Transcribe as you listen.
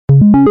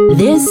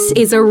This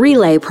is a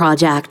relay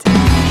project.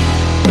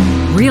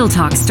 Real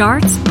Talk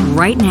starts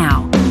right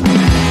now.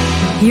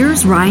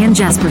 Here's Ryan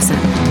Jesperson.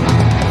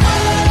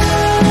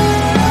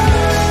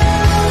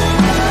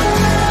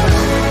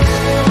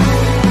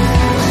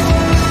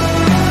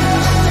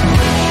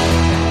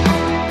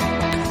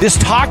 This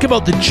talk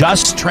about the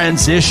just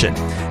transition,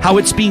 how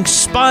it's being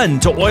spun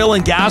to oil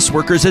and gas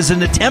workers as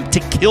an attempt to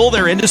kill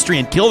their industry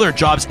and kill their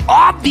jobs.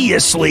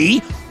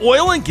 Obviously,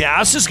 oil and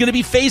gas is going to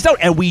be phased out,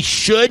 and we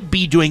should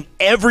be doing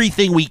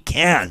everything we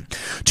can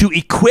to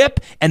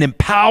equip and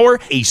empower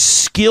a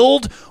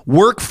skilled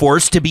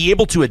workforce to be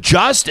able to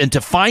adjust and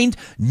to find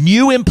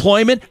new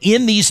employment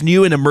in these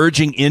new and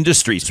emerging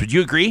industries. Would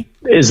you agree?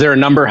 Is there a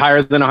number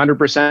higher than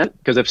 100%?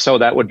 Because if so,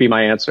 that would be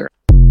my answer.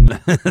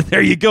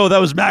 There you go. That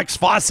was Max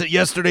Fawcett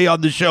yesterday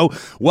on the show.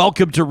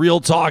 Welcome to Real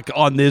Talk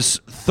on this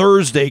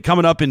Thursday.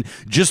 Coming up in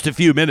just a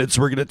few minutes,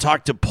 we're going to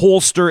talk to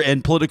pollster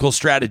and political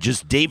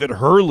strategist David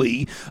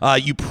Hurley.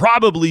 You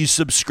probably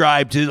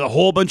subscribe to a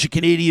whole bunch of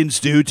Canadians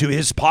do to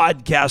his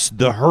podcast,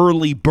 The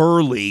Hurley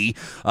Burley.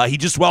 He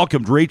just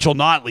welcomed Rachel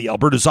Notley,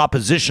 Alberta's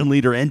opposition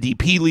leader,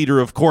 NDP leader,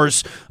 of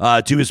course,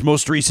 to his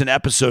most recent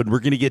episode. We're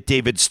going to get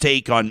David's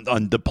take on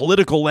the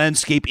political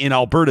landscape in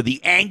Alberta,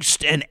 the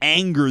angst and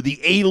anger,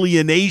 the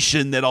alienation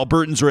that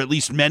Albertans, or at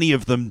least many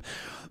of them,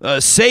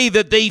 say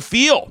that they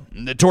feel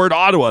toward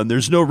Ottawa, and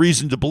there's no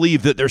reason to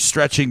believe that they're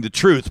stretching the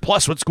truth.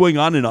 Plus, what's going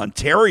on in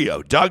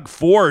Ontario? Doug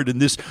Ford and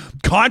this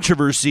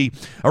controversy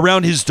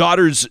around his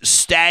daughter's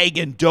stag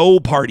and doe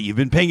party. You've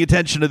been paying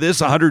attention to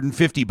this,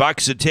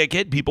 $150 a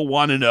ticket. People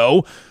want to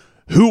know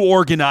who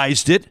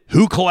organized it,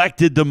 who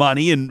collected the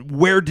money, and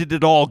where did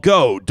it all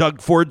go?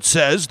 Doug Ford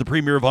says, the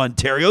Premier of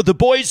Ontario, the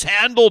boys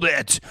handled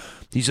it.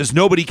 He says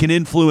nobody can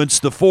influence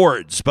the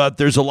Fords, but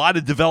there's a lot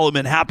of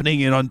development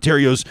happening in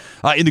Ontario's,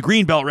 in the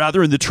Greenbelt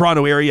rather, in the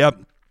Toronto area.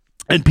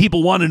 And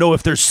people want to know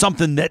if there's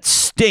something that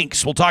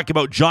stinks. We'll talk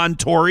about John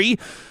Tory.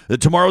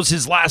 Tomorrow's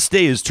his last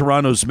day as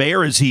Toronto's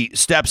mayor as he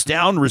steps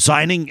down,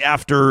 resigning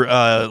after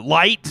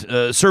light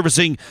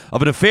servicing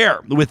of an affair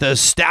with a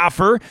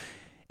staffer.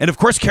 And of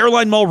course,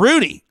 Caroline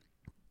Mulrooney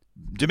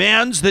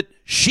demands that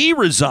she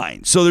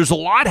resign. So there's a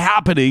lot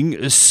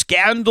happening,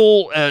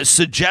 scandal,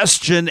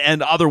 suggestion,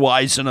 and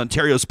otherwise in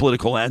Ontario's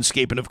political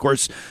landscape. And of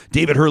course,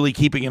 David Hurley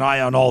keeping an eye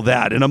on all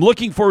that. And I'm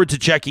looking forward to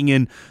checking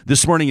in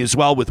this morning as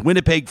well with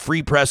Winnipeg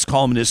Free Press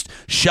columnist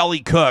Shelley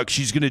Cook.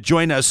 She's going to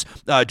join us.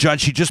 John,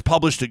 she just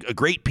published a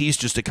great piece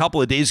just a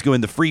couple of days ago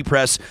in the Free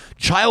Press,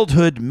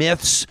 Childhood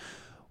Myths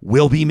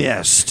Will Be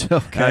Missed.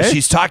 Okay.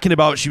 She's talking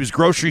about, she was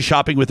grocery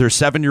shopping with her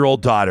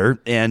 7-year-old daughter,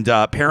 and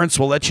parents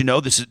will let you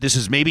know this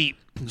is maybe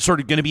sort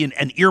of going to be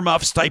an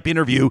earmuffs type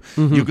interview.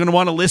 Mm-hmm. You're going to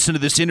want to listen to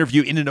this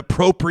interview in an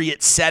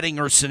appropriate setting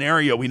or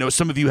scenario. We know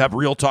some of you have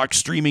Real Talk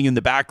streaming in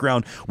the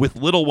background with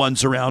little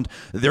ones around.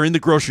 They're in the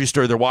grocery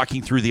store. They're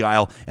walking through the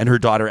aisle, and her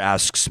daughter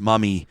asks,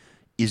 "Mommy,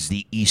 is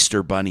the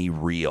Easter Bunny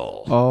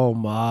real?" Oh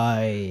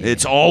my.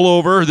 It's all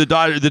over. The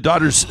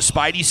daughter's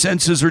spidey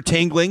senses are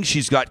tingling.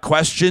 She's got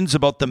questions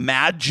about the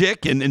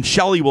magic, and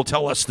Shelley will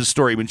tell us the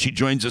story when she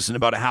joins us in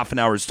about a half an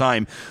hour's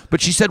time.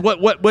 But she said,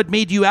 what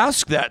made you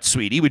ask that,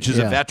 sweetie? Which is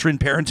a veteran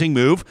parenting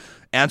move.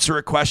 Answer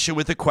a question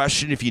with a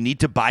question if you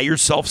need to buy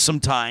yourself some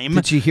time.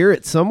 Did you hear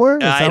it somewhere?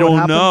 I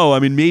don't know. I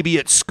mean, maybe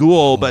at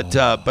school, but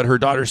her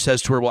daughter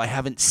says to her, "Well, I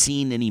haven't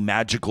seen any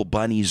magical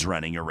bunnies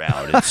running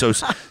around." And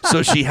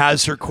so she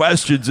has her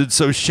questions. And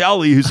so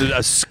Shelley, who's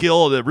a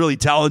skilled, a really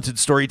talented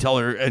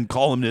storyteller and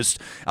columnist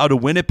out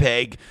of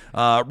Winnipeg,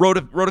 wrote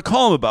a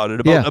column about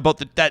it,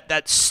 about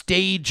that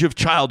stage of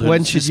childhood.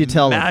 When should you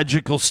tell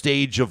magical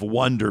stage of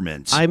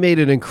wonderment. I made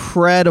an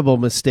incredible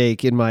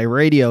mistake in my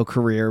radio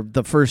career.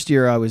 The first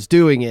year I was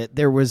doing it,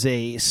 there was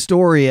a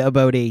story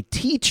about a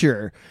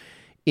teacher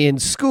in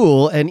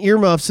school, and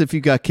earmuffs if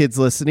you got kids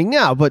listening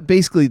now, but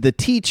basically the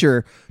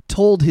teacher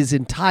told his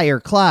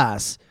entire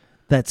class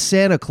that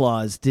Santa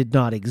Claus did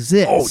not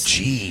exist. Oh,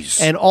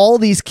 jeez. And all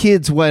these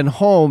kids went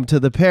home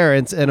to the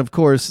parents, and of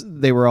course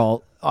they were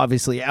all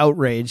obviously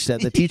outraged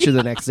at the teacher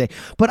the next day.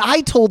 But I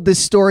told this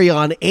story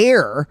on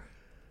air,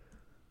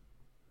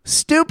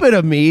 stupid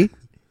of me,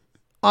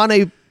 on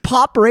a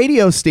pop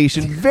radio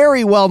station,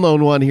 very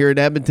well-known one here in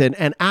Edmonton,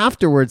 and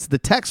afterwards the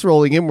texts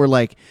rolling in were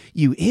like,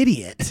 "You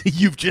idiot.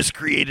 You've just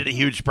created a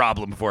huge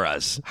problem for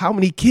us. How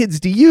many kids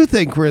do you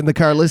think were in the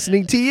car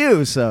listening to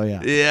you?" So,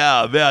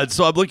 Yeah, man.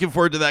 So I'm looking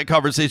forward to that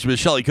conversation with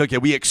Shelley Cook.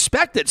 And we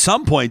expect at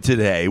some point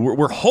today,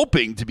 we're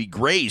hoping to be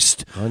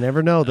graced. I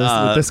never know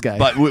with this guy.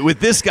 But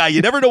with this guy,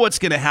 you never know what's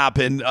going to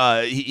happen.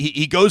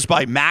 He goes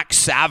by Max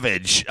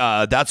Savage.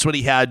 That's what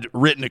he had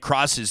written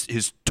across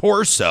his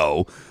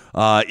torso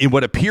in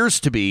what appears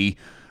to be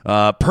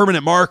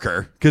permanent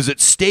marker because it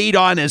stayed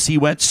on as he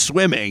went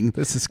swimming.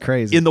 This is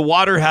crazy. In the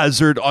water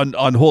hazard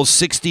on holes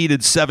 16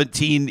 and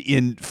 17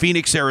 in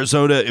Phoenix,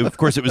 Arizona. Of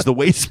course, it was the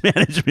Waste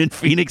Management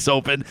Phoenix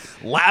Open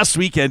last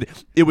weekend.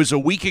 It was a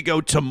week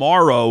ago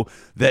tomorrow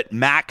that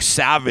Max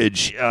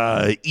Savage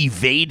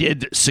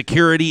evaded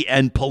security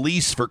and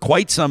police for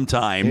quite some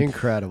time.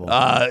 Incredible.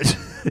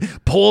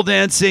 Pole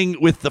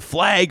dancing with the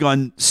flag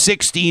on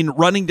 16,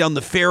 running down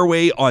the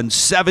fairway on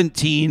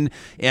 17,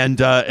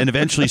 and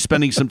eventually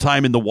spending some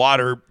time in the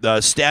water,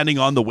 standing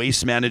on the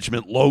Waste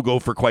Management logo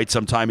for quite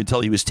some time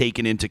until he was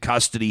taken into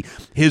custody.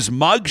 His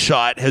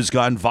mugshot has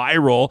gone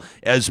viral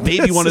as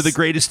maybe one of the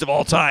greatest of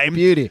all time.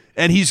 Beauty.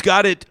 And he's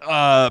got it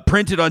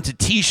printed onto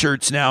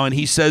T-shirts now, and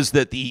he says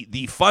that the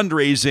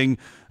fundraising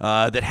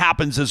that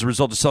happens as a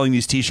result of selling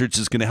these T-shirts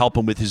is going to help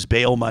him with his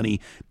bail money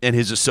and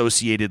his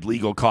associated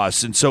legal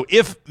costs. And so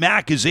if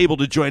Mac is able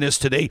to join us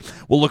today,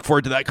 we'll look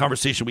forward to that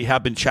conversation. We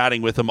have been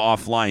chatting with him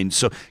offline.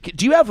 So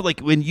do you have, like,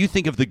 when you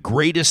think of the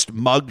greatest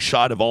mug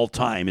shot of all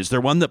time, is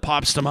there one that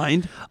pops to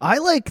mind? I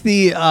like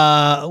the,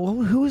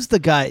 who was the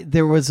guy?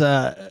 There's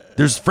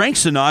Frank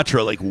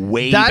Sinatra, like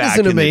way that back is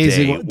an in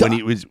amazing the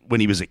day when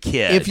he was a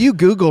kid. If you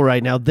Google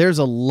right now, there's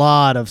a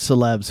lot of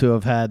celebs who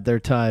have had their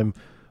time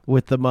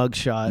with the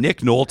mugshot. Nick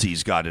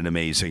Nolte's got an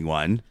amazing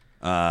one.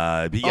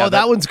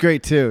 That one's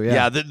great too.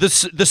 Yeah, the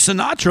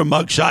Sinatra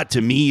mugshot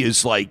to me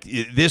is like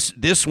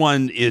this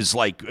one is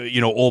like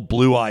old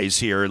Blue Eyes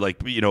here,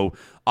 like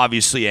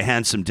obviously a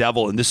handsome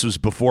devil, and this was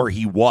before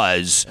he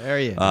was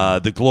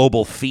the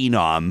global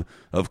phenom.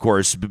 Of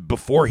course,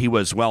 before he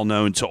was well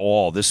known to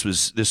all. This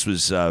was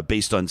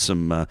based on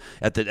some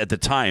at the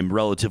time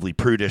relatively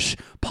prudish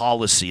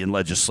policy and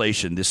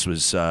legislation. This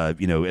was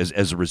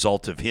as a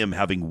result of him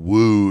having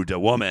wooed a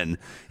woman,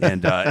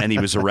 and he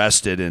was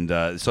arrested,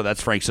 and so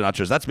that's Frank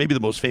Sinatra's. That's maybe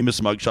the most famous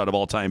mugshot of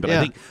all time. But I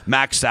think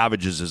Max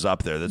Savage's is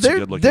up there. That's a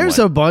good looking. There's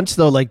one. a bunch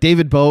though, like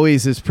David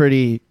Bowie's is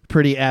pretty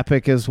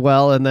epic as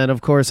well. And then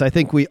of course I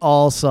think we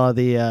all saw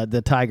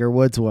the Tiger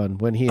Woods one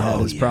when he had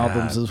his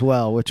problems as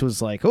well, which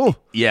was like,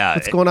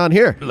 what's going on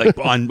here? Like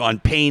on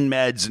pain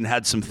meds and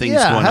had some things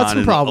going on some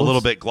and problems. a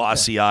little bit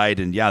glossy-eyed.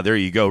 And there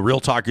you go. Real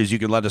Talkers, you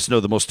can let us know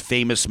the most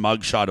famous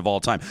mugshot of all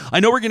time. I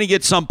know we're going to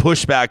get some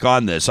pushback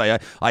on this. I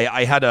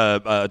had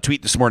a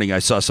tweet this morning. I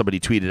saw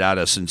somebody tweeted at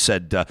us and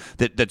said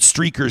that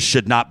streakers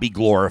should not be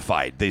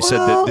glorified. They said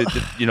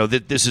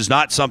that this is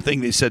not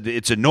something. They said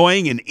it's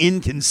annoying and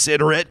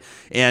inconsiderate,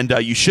 and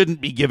you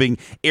shouldn't be giving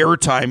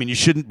airtime and you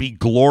shouldn't be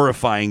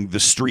glorifying the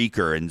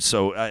streaker. And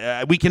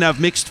so we can have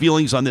mixed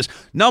feelings on this.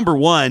 Number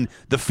one,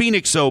 the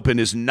Phoenix Open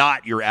is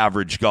not your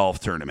average golf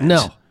tournament.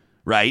 No.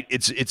 Right?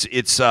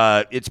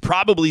 It's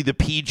probably the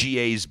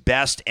PGA's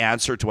best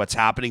answer to what's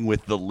happening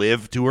with the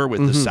LIV Tour,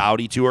 with the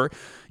Saudi Tour.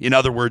 In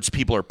other words,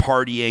 people are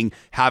partying,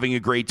 having a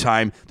great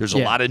time. There's a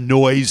lot of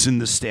noise in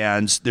the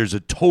stands. There's a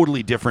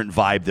totally different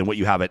vibe than what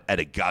you have at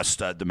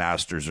Augusta, at the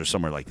Masters, or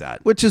somewhere like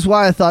that. Which is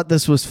why I thought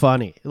this was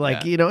funny.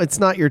 Like, it's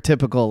not your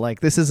typical,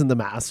 like, this isn't the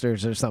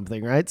Masters or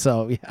something, right?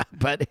 So, yeah,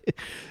 but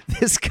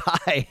this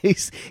guy,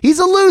 he's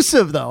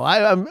elusive, though.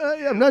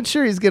 I'm not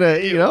sure he's going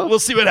to, We'll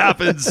see what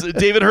happens.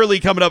 David Hurley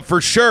coming up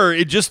for sure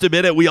in just a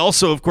minute. We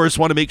also, of course,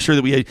 want to make sure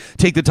that we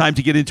take the time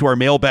to get into our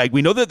mailbag.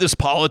 We know that this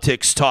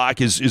politics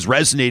talk is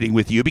resonating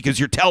with you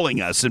because you're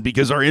telling us, and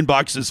because our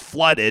inbox is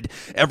flooded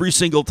every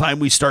single time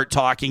we start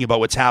talking about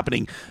what's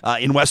happening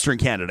in Western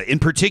Canada, in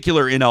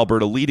particular in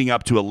Alberta, leading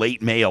up to a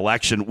late May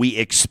election, we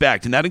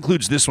expect. And that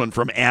includes this one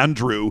from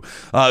Andrew,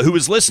 who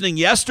was listening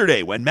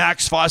yesterday when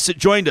Max Fawcett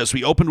joined us.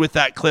 We opened with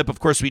that clip. Of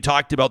course, we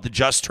talked about the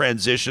just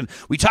transition.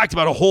 We talked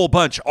about a whole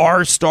bunch.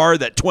 R-Star,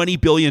 that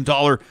 $20 billion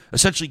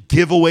essentially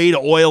giveaway to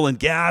oil and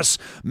gas.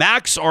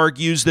 Max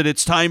argues that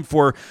it's time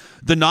for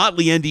the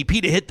Notley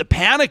NDP to hit the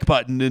panic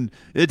button. And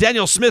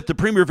Daniel Smith, the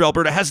Premier of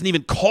Alberta, hasn't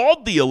even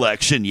called the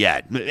election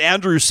yet.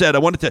 Andrew said, I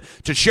wanted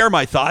to share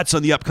my thoughts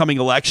on the upcoming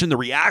election, the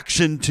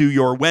reaction to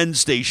your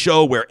Wednesday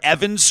show where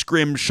Evan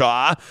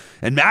Scrimshaw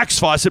and Max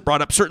Fawcett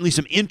brought up certainly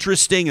some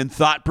interesting and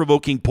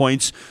thought-provoking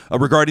points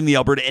regarding the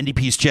Alberta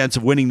NDP's chance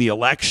of winning the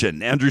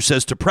election. Andrew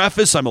says, to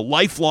preface, I'm a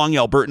lifelong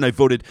Albertan. I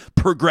voted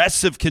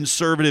progressive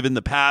conservative in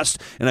the past,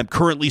 and I'm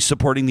currently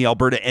supporting the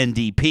Alberta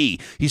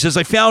NDP. He says,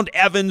 I found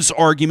Evan's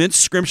arguments,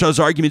 Scrimshaw's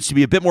arguments, to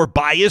be a bit more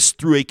biased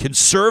through a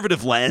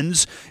conservative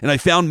lens, and I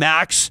found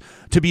Max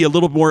to be a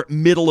little more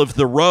middle of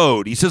the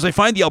road. He says, I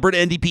find the Alberta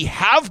NDP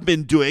have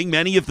been doing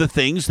many of the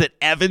things that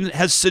Evan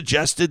has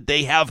suggested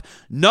they have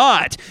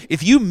not.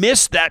 If you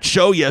missed that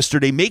show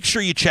yesterday, make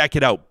sure you check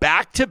it out.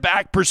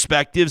 Back-to-back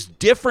perspectives,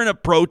 different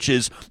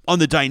approaches on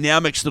the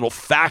dynamics that'll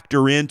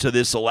factor into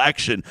this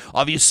election.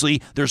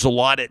 Obviously, there's a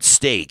lot at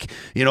stake.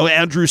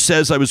 Andrew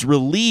says, I was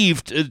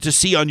relieved to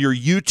see on your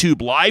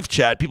YouTube live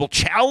chat people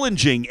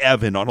challenging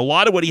Evan on a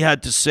lot of what he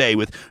had to say,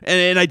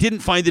 and I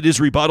didn't find that his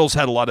rebuttals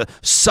had a lot of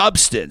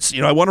substance.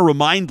 I want to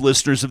remind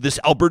listeners of this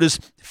Alberta's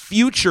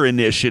Future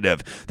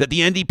initiative that the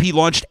NDP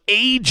launched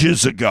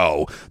ages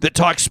ago that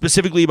talks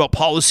specifically about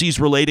policies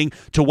relating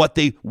to what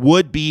they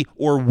would be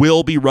or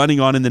will be running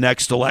on in the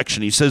next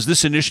election. He says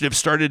this initiative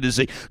started as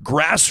a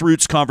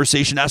grassroots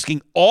conversation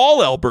asking all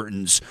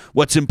Albertans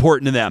what's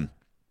important to them.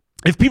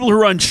 If people who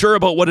are unsure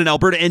about what an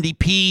Alberta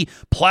NDP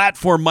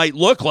platform might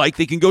look like,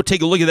 they can go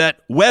take a look at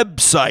that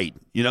website.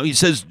 He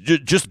says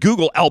just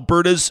Google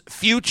Alberta's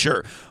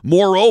Future.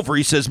 Moreover,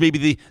 he says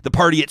maybe the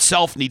party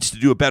itself needs to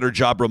do a better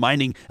job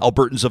reminding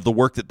Albertans of the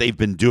work that they've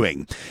been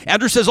doing.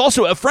 Andrew says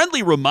also a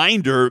friendly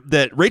reminder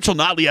that Rachel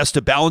Notley has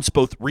to balance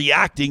both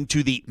reacting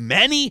to the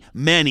many,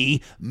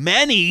 many,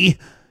 many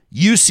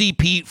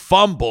UCP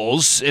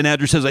fumbles, and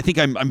Andrew says, I think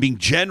I'm being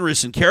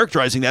generous in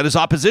characterizing that as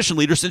opposition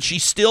leader since she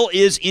still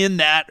is in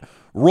that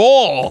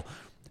role.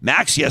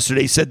 Max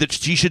yesterday said that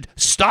she should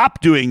stop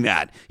doing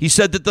that. He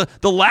said that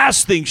the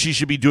last thing she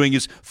should be doing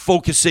is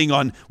focusing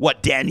on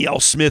what Danielle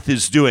Smith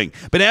is doing.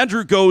 But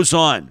Andrew goes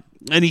on,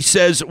 and he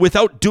says,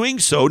 without doing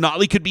so,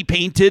 Notley could be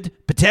painted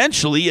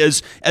potentially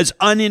as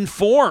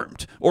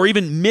uninformed or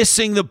even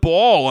missing the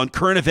ball on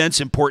current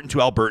events important to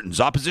Albertans.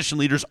 Opposition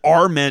leaders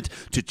are meant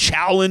to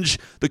challenge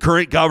the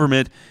current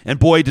government, and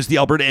boy, does the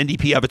Alberta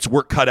NDP have its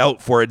work cut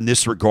out for it in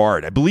this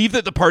regard. I believe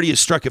that the party has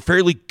struck a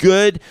fairly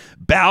good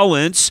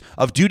balance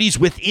of duties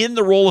within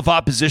the role of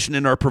opposition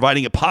and are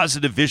providing a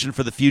positive vision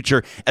for the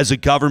future as a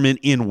government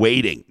in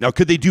waiting. Now,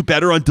 could they do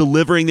better on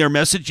delivering their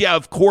message? Yeah,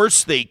 of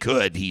course they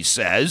could, he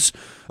says.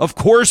 Of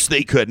course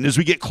they could. And as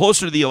we get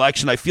closer to the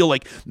election, I feel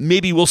like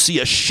maybe we'll see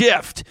a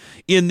shift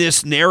in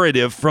this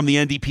narrative from the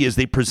NDP as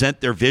they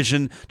present their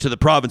vision to the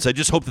province. I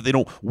just hope that they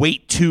don't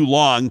wait too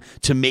long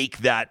to make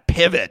that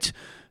pivot.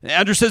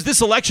 Andrew says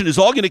this election is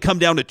all going to come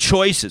down to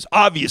choices,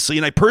 obviously,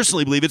 and I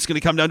personally believe it's going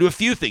to come down to a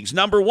few things.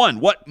 Number one,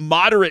 what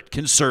moderate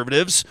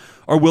Conservatives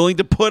are willing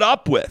to put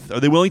up with. Are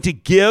they willing to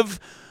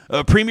give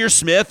Premier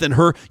Smith and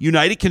her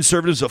United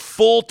Conservatives a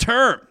full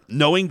term,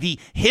 knowing the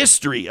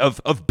history of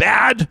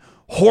bad,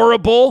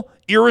 horrible,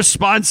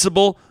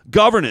 irresponsible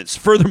governance?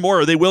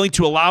 Furthermore, are they willing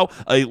to allow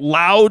a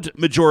loud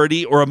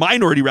majority, or a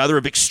minority rather,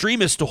 of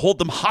extremists to hold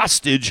them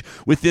hostage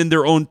within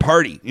their own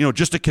party,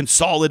 just to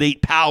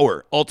consolidate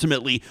power,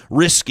 ultimately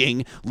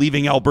risking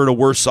leaving Alberta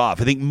worse off?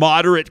 I think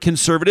moderate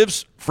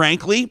Conservatives,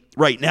 frankly,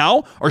 right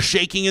now are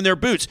shaking in their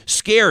boots,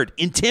 scared,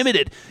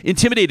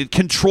 intimidated,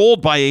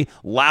 controlled by a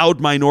loud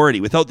minority.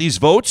 Without these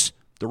votes,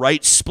 the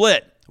right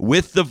split.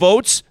 With the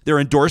votes, they're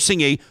endorsing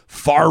a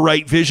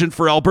far-right vision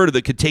for Alberta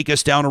that could take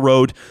us down a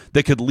road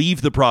that could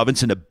leave the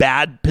province in a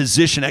bad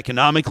position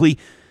economically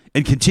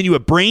and continue a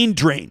brain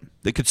drain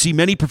that could see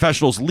many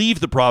professionals leave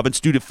the province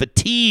due to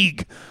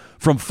fatigue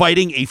from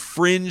fighting a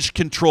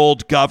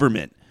fringe-controlled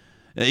government.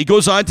 He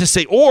goes on to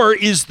say, or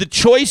is the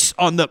choice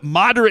on the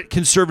moderate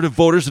Conservative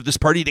voters of this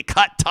party to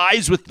cut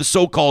ties with the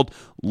so-called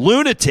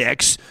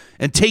lunatics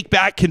and take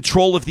back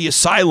control of the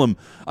asylum?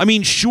 I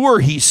mean, sure,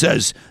 he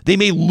says, they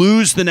may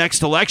lose the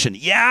next election.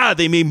 Yeah,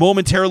 they may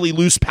momentarily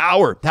lose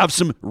power, have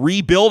some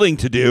rebuilding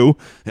to do.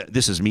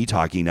 This is me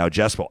talking now,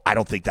 Jespo. I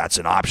don't think that's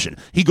an option.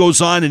 He goes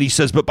on and he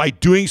says, but by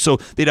doing so,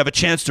 they'd have a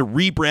chance to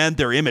rebrand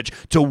their image,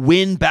 to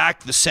win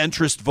back the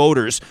centrist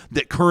voters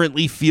that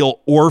currently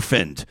feel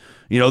orphaned.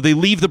 They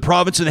leave the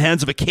province in the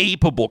hands of a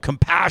capable,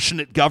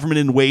 compassionate government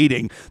in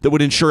waiting that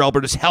would ensure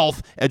Alberta's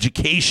health,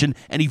 education,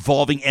 and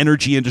evolving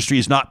energy industry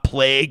is not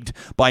plagued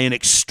by an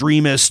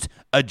extremist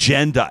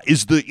agenda.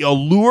 Is the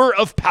allure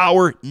of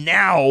power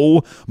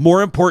now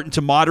more important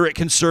to moderate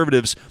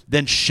Conservatives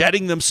than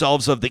shedding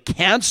themselves of the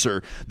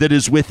cancer that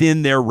is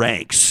within their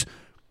ranks?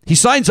 He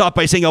signs off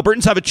by saying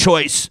Albertans have a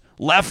choice,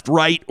 left,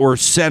 right, or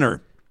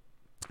center.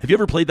 Have you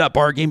ever played that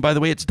bar game, by the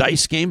way? It's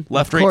dice game,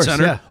 left, right,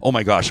 center. Yeah. Oh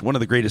my gosh, one of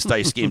the greatest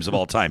dice games of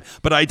all time.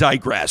 But I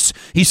digress.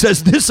 He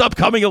says this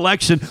upcoming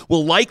election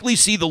will likely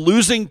see the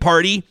losing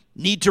party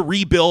need to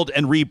rebuild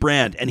and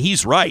rebrand. And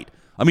he's right.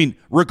 I mean,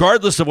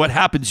 regardless of what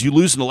happens, you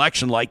lose an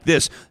election like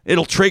this,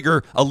 it'll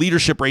trigger a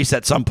leadership race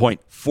at some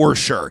point, for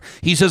sure.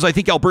 He says, I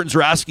think Albertans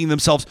are asking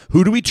themselves,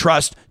 who do we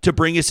trust to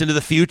bring us into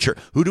the future?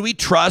 Who do we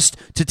trust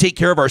to take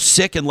care of our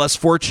sick and less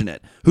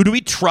fortunate? Who do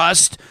we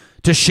trust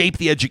to shape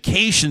the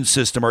education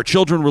system our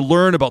children will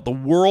learn about the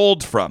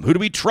world from? Who do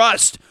we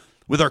trust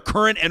with our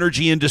current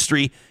energy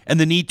industry and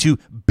the need to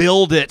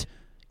build it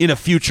in a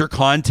future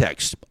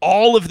context?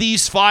 All of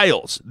these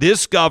files,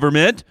 this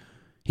government,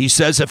 he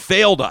says, have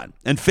failed on,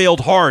 and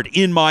failed hard,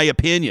 in my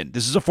opinion.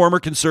 This is a former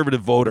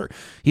Conservative voter.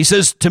 He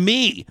says, to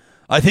me,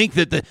 I think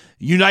that the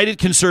United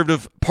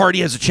Conservative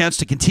Party has a chance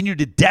to continue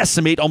to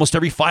decimate almost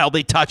every file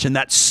they touch, and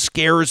that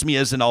scares me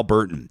as an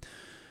Albertan.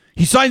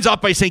 He signs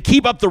off by saying,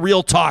 keep up the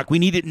real talk. We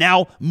need it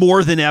now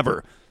more than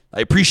ever. I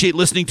appreciate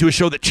listening to a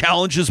show that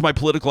challenges my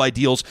political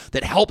ideals,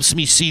 that helps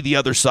me see the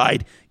other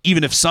side,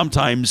 even if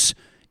sometimes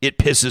it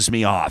pisses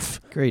me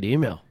off. Great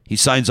email. He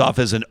signs off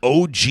as an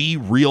OG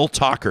real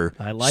talker.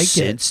 I like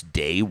since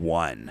day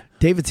one.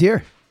 David's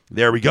here.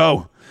 There we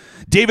go.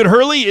 David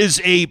Hurley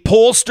is a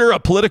pollster, a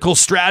political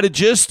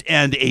strategist,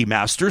 and a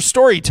master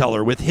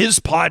storyteller with his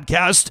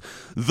podcast,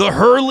 The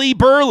Hurley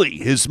Burley.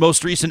 His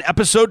most recent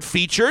episode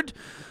featured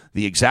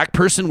the exact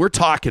person we're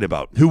talking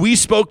about, who we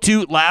spoke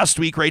to last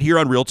week right here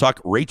on Real Talk,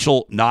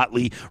 Rachel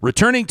Notley,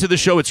 returning to the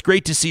show. It's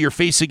great to see your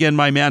face again,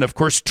 my man. Of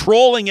course,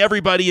 trolling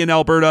everybody in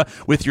Alberta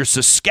with your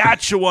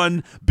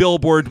Saskatchewan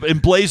billboard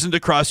emblazoned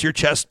across your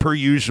chest per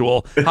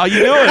usual. How you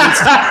doing?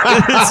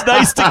 It's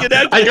nice to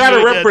connect. I got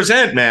to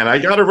represent, man. I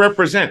got to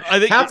represent. I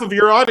think half of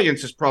your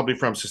audience is probably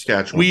from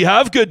Saskatchewan. We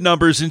have good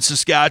numbers in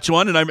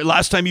Saskatchewan, and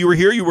last time you were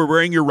here, you were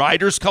wearing your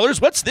Riders colors.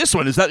 What's this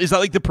one? Is that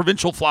like the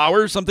provincial flower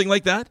or something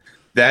like that?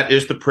 That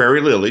is the prairie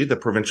lily, the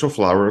provincial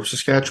flower of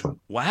Saskatchewan.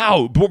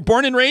 Wow.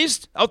 Born and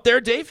raised out there,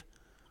 Dave?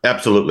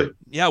 Absolutely.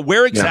 Yeah.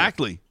 Where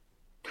exactly?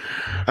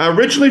 Yeah.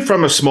 Originally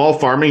from a small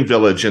farming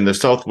village in the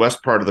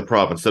southwest part of the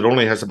province that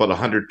only has about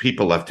 100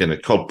 people left in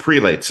it, called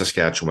Prelate,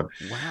 Saskatchewan.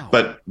 Wow.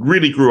 But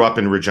really grew up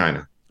in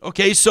Regina.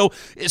 Okay, so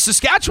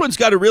Saskatchewan's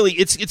got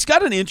it's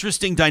got an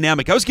interesting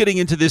dynamic. I was getting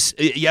into this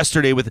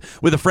yesterday with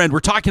a friend.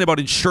 We're talking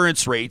about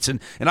insurance rates, and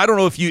I don't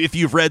know if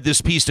you've read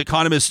this piece.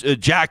 Economist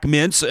Jack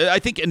Mintz, I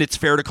think, and it's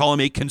fair to call him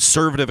a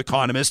conservative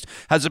economist,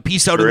 has a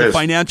piece out in the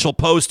Financial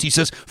Post. He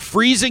says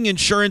freezing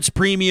insurance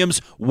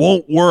premiums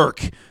won't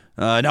work.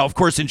 Now, of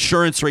course,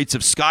 insurance rates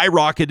have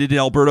skyrocketed in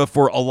Alberta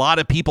for a lot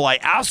of people. I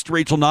asked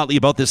Rachel Notley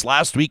about this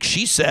last week.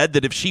 She said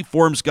that if she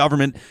forms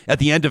government at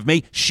the end of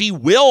May, she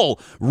will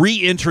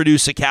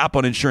reintroduce a cap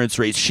on insurance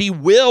rates. She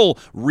will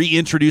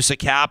reintroduce a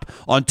cap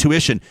on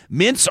tuition.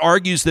 Mintz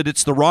argues that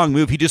it's the wrong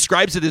move. He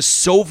describes it as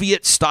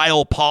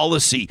Soviet-style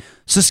policy.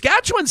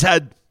 Saskatchewan's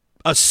had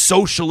a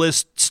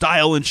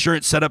socialist-style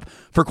insurance setup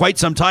for quite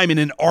some time in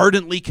an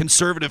ardently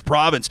conservative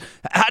province.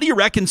 How do you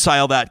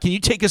reconcile that? Can you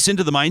take us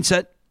into the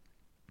mindset?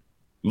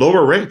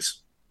 Lower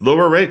rates.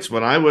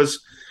 When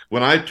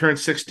I turned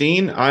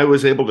 16, I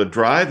was able to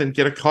drive and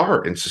get a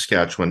car in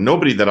Saskatchewan.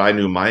 Nobody that I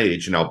knew my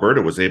age in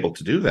Alberta was able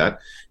to do that.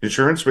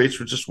 Insurance rates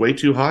were just way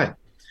too high.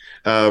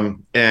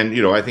 And,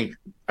 I think,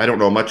 I don't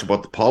know much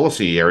about the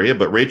policy area,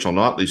 but Rachel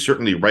Notley's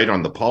certainly right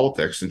on the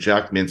politics, and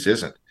Jack Mintz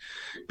isn't.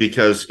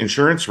 Because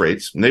insurance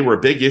rates, and they were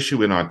a big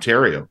issue in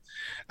Ontario.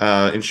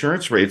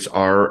 Insurance rates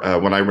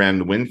are, when I ran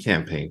the Win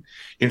campaign,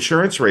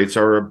 insurance rates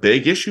are a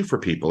big issue for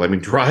people. I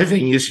mean,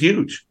 driving is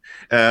huge.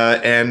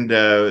 And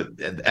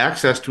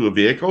access to a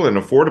vehicle and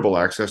affordable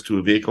access to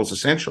a vehicle is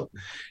essential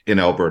in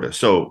Alberta.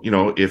 So,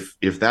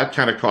 if that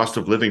kind of cost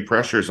of living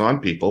pressure is on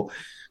people,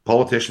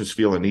 politicians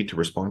feel a need to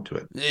respond to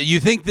it. You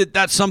think that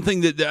that's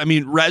something that,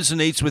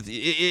 resonates with,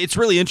 it's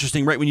really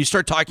interesting, right? When you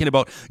start talking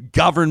about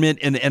government,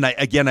 and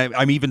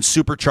I'm even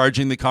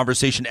supercharging the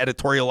conversation,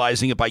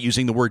 editorializing it by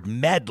using the word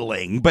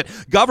meddling, but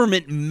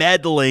government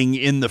meddling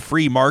in the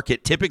free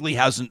market typically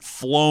hasn't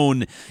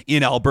flown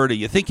in Alberta.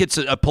 You think it's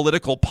a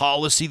political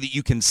policy that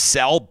you can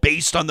sell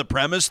based on the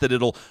premise that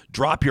it'll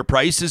drop your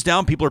prices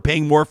down? People are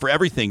paying more for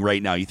everything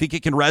right now. You think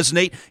it can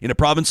resonate in a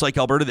province like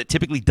Alberta that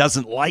typically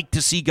doesn't like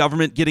to see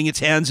government getting its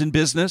hands in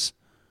business?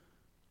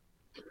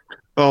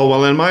 Oh,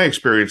 well, in my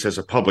experience as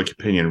a public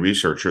opinion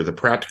researcher, the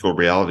practical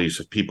realities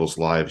of people's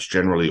lives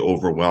generally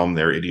overwhelm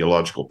their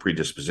ideological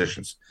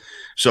predispositions.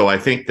 So I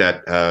think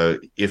that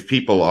if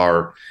people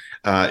are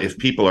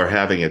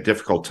having a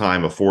difficult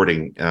time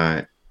affording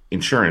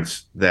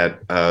insurance,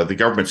 that the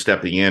government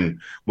stepping in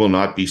will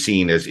not be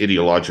seen as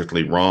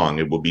ideologically wrong.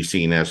 It will be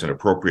seen as an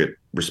appropriate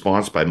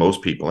response by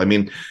most people. I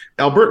mean,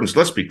 Albertans,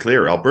 let's be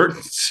clear,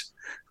 Albertans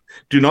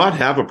do not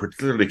have a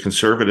particularly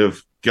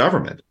conservative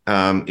government.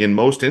 In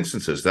most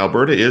instances,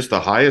 Alberta is the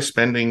highest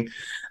spending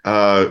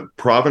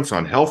province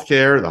on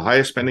healthcare, the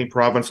highest spending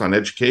province on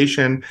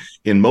education.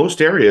 In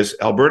most areas,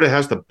 Alberta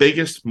has the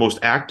biggest, most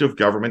active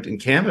government in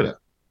Canada.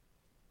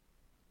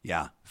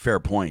 Yeah, fair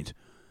point.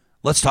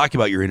 Let's talk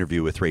about your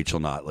interview with Rachel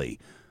Notley.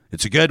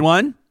 It's a good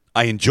one.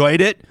 I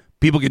enjoyed it.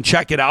 People can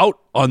check it out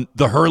on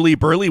the Hurly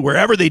Burly,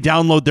 wherever they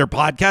download their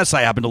podcasts.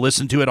 I happen to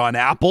listen to it on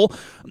Apple.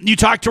 You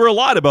talk to her a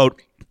lot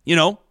about,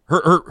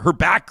 her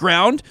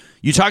background.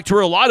 You talk to her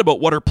a lot about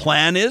what her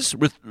plan is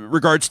with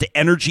regards to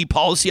energy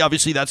policy.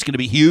 Obviously, that's going to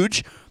be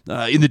huge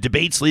in the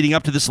debates leading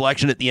up to this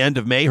election at the end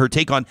of May. Her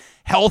take on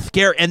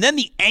healthcare, and then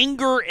the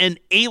anger and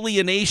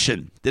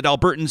alienation that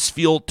Albertans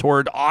feel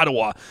toward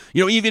Ottawa.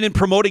 Even in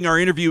promoting our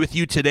interview with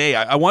you today,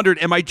 I wondered,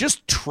 am I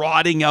just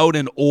trotting out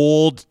an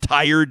old,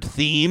 tired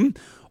theme,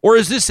 or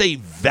is this a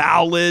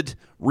valid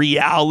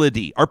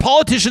reality? Are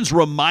politicians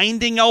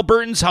reminding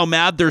Albertans how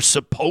mad they're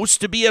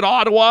supposed to be at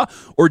Ottawa?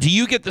 Or do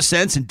you get the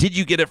sense, and did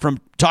you get it from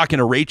talking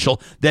to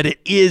Rachel, that it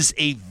is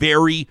a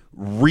very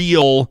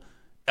real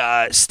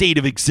state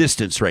of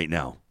existence right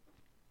now?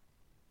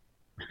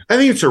 I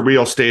think it's a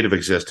real state of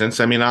existence.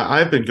 I mean,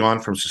 I've been gone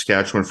from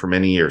Saskatchewan for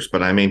many years,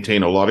 but I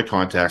maintain a lot of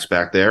contacts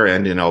back there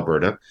and in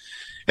Alberta.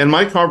 And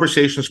my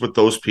conversations with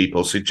those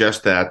people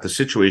suggest that the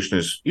situation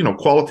is,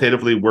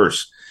 qualitatively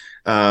worse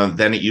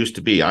than it used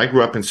to be. I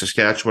grew up in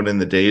Saskatchewan in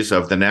the days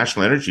of the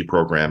National Energy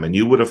Program, and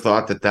you would have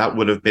thought that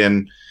would have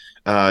been,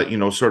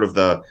 sort of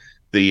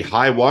the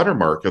high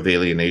watermark of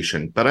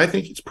alienation. But I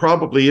think it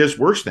probably is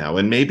worse now,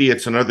 and maybe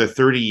it's another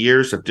 30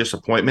 years of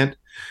disappointment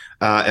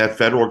at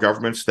federal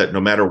governments that no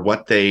matter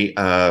what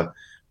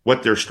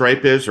what their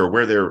stripe is or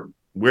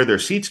where their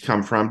seats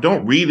come from,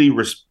 don't really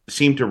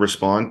seem to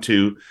respond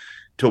to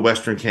to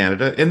Western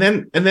Canada. And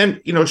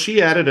then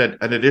she added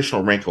an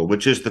additional wrinkle,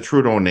 which is the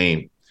Trudeau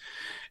name.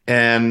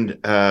 And,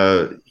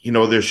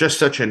 there's just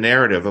such a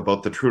narrative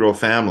about the Trudeau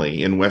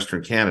family in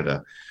Western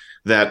Canada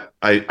that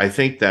I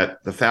think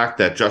that the fact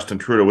that Justin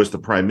Trudeau is the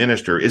prime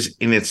minister is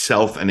in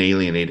itself an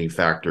alienating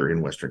factor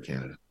in Western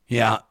Canada.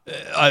 Yeah.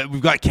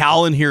 We've got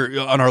Cal in here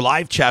on our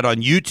live chat on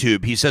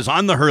YouTube. He says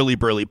on the Hurley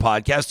Burley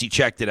podcast, he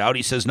checked it out.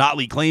 He says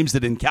Notley claims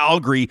that in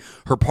Calgary,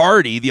 her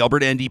party, the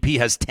Alberta NDP,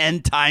 has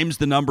 10 times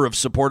the number of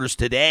supporters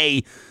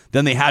today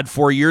than they had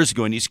 4 years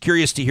ago. And he's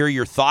curious to hear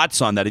your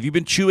thoughts on that. Have you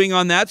been chewing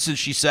on that since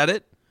she said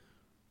it?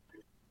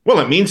 Well,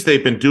 it means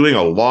they've been doing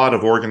a lot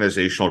of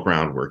organizational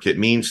groundwork. It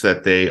means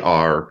that they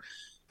are,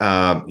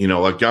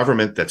 a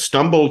government that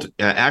stumbled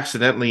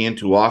accidentally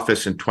into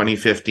office in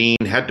 2015,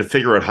 had to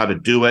figure out how to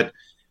do it,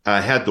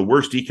 had the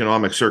worst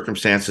economic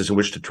circumstances in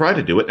which to try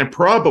to do it, and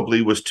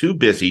probably was too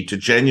busy to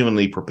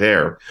genuinely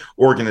prepare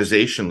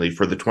organizationally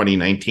for the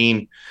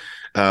 2019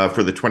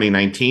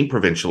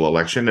 provincial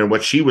election. And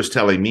what she was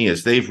telling me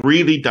is they've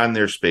really done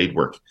their spade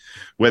work,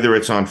 whether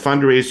it's on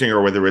fundraising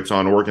or whether it's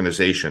on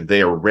organization.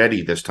 They are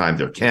ready this time.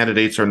 Their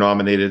candidates are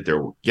nominated.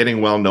 They're getting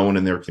well known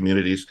in their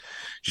communities.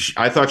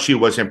 I thought she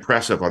was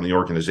impressive on the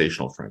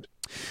organizational front.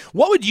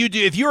 What would you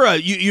do if you're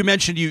you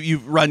mentioned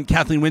you've run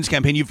Kathleen Wynne's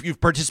campaign.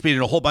 You've participated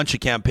in a whole bunch of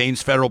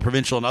campaigns, federal,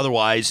 provincial, and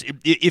otherwise.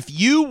 If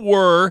you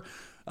were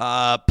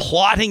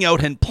plotting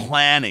out and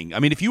planning, I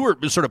mean, if you were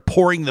sort of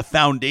pouring the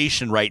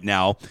foundation right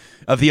now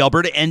of the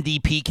Alberta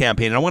NDP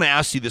campaign, and I want to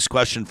ask you this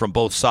question from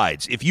both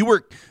sides. If you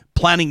were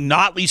planning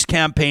Notley's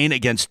campaign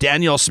against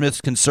Danielle Smith's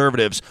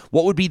Conservatives,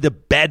 what would be the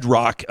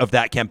bedrock of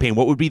that campaign?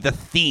 What would be the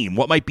theme?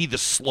 What might be the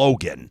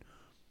slogan?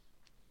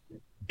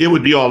 It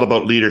would be all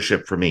about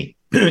leadership for me.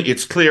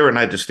 It's clear, and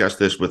I discussed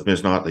this with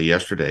Ms. Notley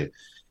yesterday,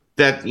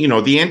 that, the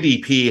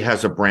NDP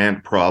has a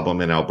brand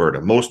problem in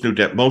Alberta. Most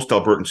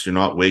Albertans do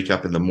not wake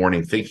up in the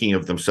morning thinking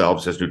of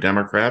themselves as New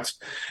Democrats.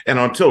 And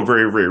until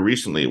very, very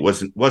recently,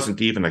 it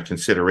wasn't even a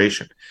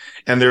consideration.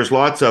 And there's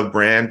lots of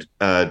brand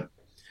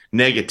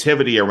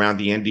negativity around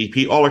the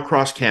NDP all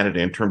across Canada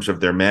in terms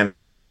of their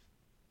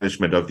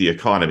management of the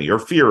economy or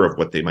fear of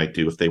what they might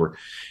do if they were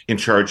in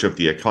charge of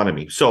the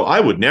economy. So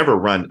I would never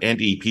run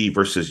NDP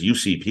versus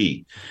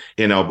UCP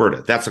in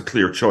Alberta. That's a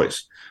clear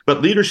choice.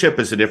 But leadership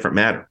is a different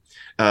matter.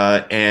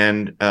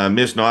 And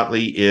Ms.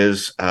 Notley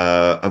is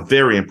a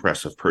very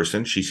impressive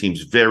person. She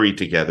seems very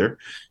together.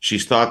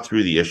 She's thought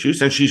through the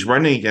issues, and she's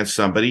running against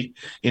somebody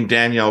in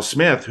Danielle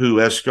Smith, who,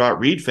 as Scott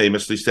Reed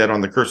famously said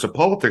on The Curse of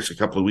Politics a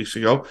couple of weeks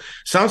ago,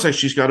 sounds like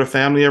she's got a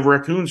family of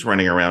raccoons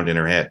running around in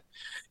her head.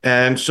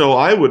 And so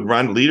I would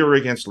run leader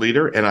against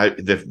leader, and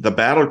the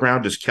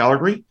battleground is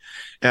Calgary.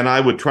 And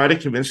I would try to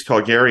convince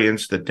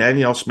Calgarians that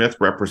Danielle Smith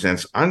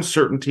represents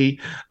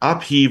uncertainty,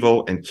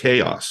 upheaval, and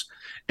chaos,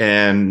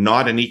 and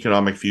not an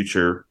economic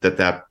future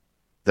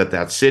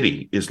that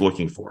city is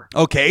looking for.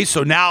 Okay,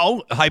 so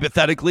now,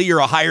 hypothetically, you're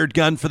a hired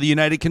gun for the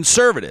United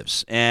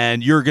Conservatives,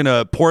 and you're going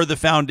to pour the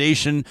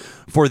foundation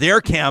for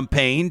their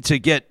campaign to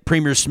get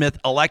Premier Smith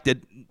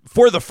elected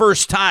for the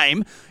first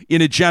time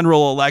in a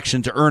general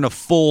election to earn a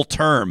full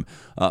term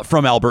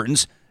from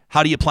Albertans.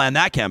 How do you plan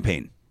that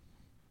campaign?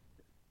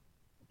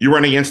 You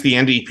run against the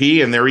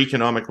NDP and their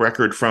economic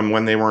record from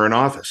when they were in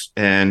office.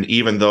 And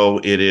even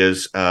though it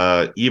is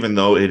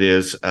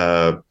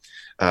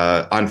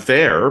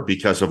unfair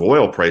because of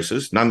oil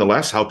prices,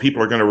 nonetheless, how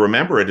people are going to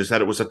remember it is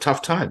that it was a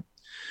tough time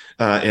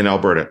in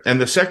Alberta.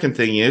 And the second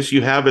thing is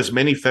you have as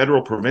many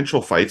federal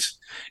provincial fights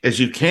as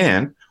you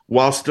can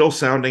while still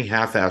sounding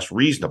half-assed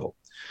reasonable.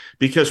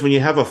 Because when you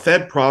have a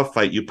Fed-Prov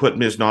fight, you put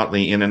Ms.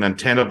 Notley in an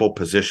untenable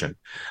position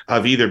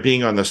of either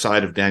being on the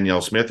side of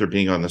Danielle Smith or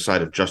being on the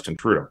side of Justin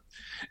Trudeau.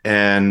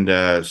 And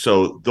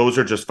so those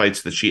are just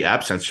fights that she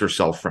absents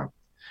herself from.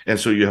 And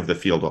so you have the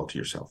field all to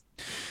yourself.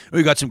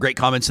 We've got some great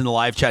comments in the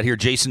live chat here.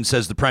 Jason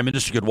says the Prime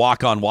Minister could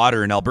walk on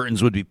water and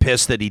Albertans would be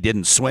pissed that he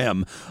didn't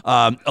swim.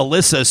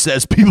 Alyssa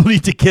says people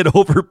need to get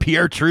over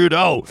Pierre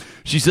Trudeau.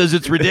 She says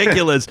it's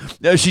ridiculous.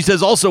 She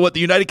says also what the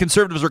United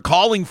Conservatives are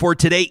calling for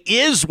today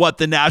is what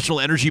the National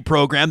Energy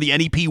Program, the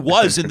NEP,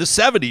 was in the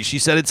 70s. She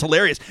said it's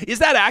hilarious. Is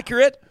that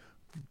accurate?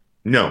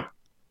 No,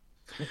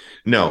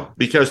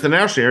 because the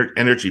National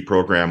Energy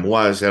Program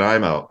was, and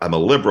I'm a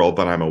liberal,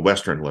 but I'm a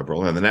Western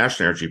liberal, and the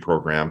National Energy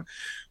Program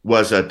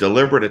was a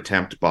deliberate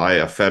attempt by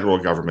a federal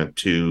government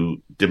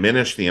to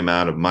diminish the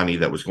amount of money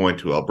that was going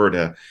to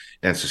Alberta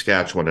and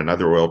Saskatchewan and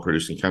other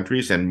oil-producing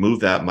countries and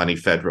move that money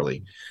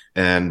federally.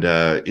 And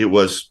it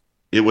was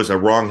a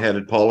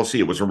wrong-headed policy.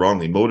 It was a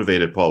wrongly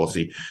motivated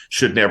policy.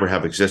 Should never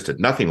have existed.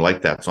 Nothing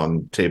like that's on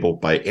the table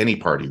by any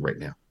party right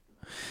now.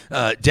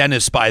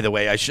 Dennis, by the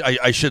way, I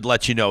should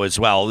let you know as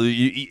well.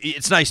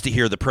 It's nice to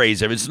hear the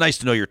praise. It's nice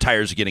to know your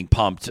tires are getting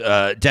pumped.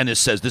 Dennis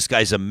says this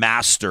guy's a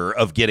master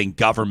of getting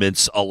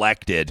governments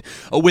elected.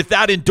 With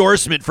that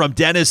endorsement from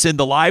Dennis in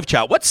the live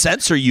chat, what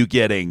sense are you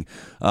getting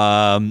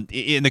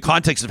in the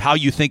context of how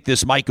you think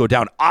this might go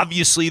down?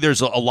 Obviously,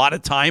 there's a lot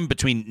of time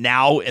between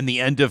now and the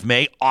end of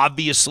May.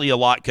 Obviously, a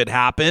lot could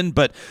happen,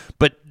 but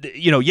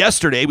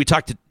yesterday we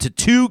talked to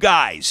two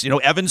guys,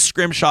 Evan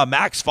Scrimshaw,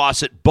 Max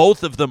Fawcett,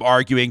 both of them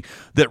arguing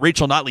that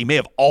Rachel Notley may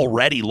have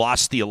already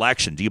lost the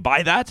election. Do you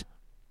buy that?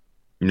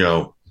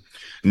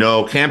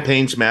 No,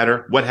 campaigns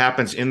matter. What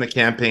happens in the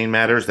campaign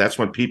matters. That's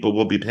when people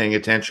will be paying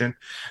attention.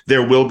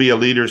 There will be a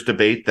leaders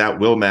debate. That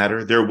will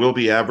matter. There will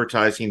be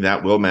advertising.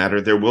 That will matter.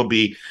 There will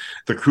be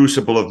the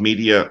crucible of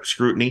media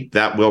scrutiny.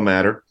 That will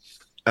matter.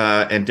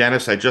 And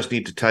Dennis, I just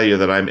need to tell you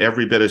that I'm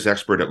every bit as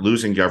expert at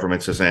losing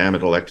governments as I am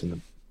at electing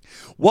them.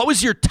 What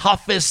was your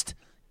toughest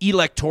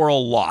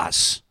electoral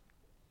loss?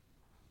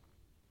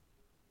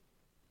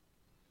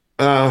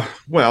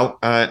 Well,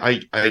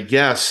 I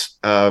guess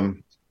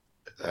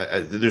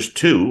there's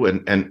two,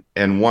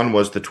 and one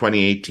was the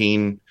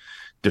 2018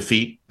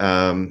 defeat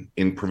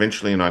in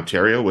provincially in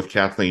Ontario with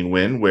Kathleen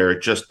Wynne, where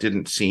it just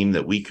didn't seem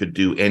that we could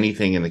do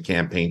anything in the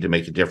campaign to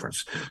make a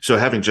difference. So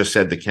having just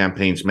said the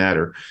campaigns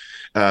matter,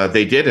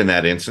 they did in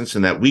that instance,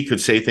 and that we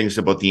could say things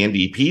about the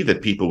NDP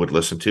that people would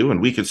listen to,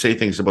 and we could say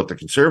things about the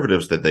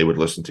Conservatives that they would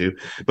listen to,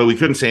 but we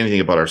couldn't say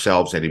anything about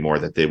ourselves anymore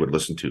that they would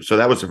listen to. So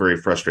that was a very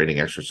frustrating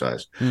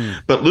exercise.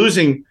 But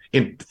losing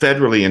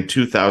federally in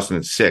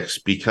 2006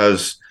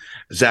 because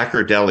Zach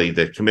Erdelli,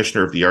 the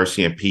commissioner of the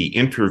RCMP,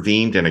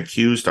 intervened and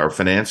accused our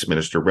finance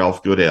minister,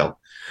 Ralph Goodale,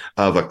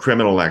 of a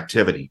criminal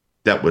activity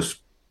that was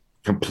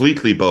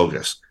completely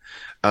bogus,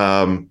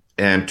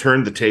 and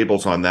turned the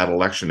tables on that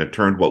election. It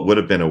turned what would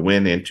have been a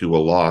win into a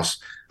loss.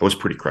 It was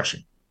pretty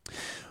crushing.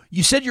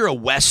 You said you're a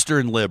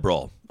Western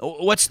liberal.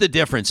 What's the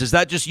difference? Is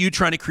that just you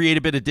trying to create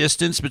a bit of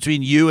distance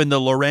between you and the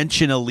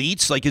Laurentian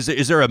elites? Like, is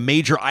there a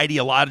major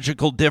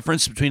ideological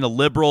difference between a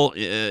liberal,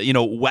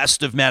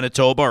 west of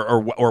Manitoba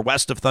or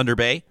west of Thunder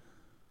Bay?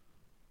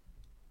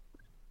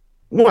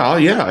 Well,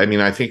 yeah. I mean,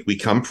 I think we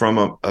come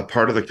from a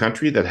part of the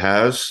country that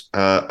has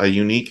a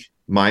unique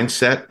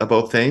mindset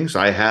about things.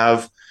 I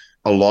have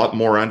a lot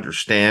more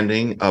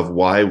understanding of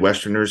why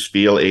Westerners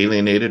feel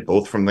alienated,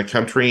 both from the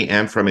country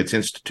and from its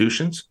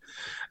institutions,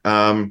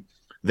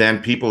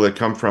 than people that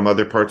come from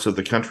other parts of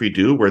the country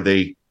do, where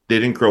they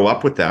didn't grow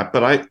up with that.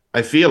 But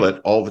I feel it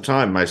all the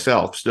time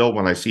myself, still,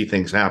 when I see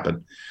things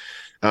happen.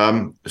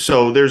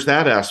 So there's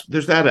that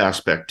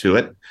aspect to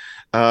it.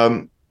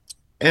 And,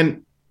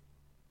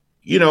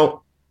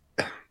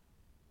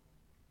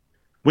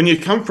 when you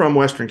come from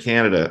Western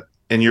Canada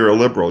and you're a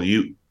liberal,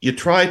 you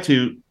try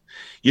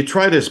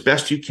as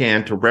best you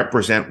can to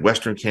represent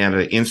Western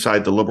Canada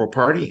inside the Liberal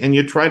Party, and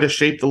you try to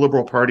shape the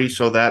Liberal Party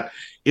so that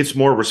it's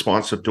more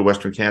responsive to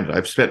Western Canada.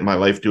 I've spent my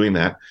life doing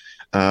that.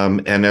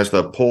 And as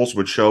the polls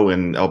would show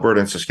in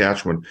Alberta and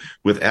Saskatchewan,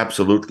 with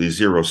absolutely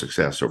zero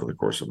success over the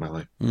course of my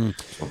life.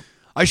 So.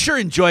 I sure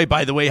enjoy,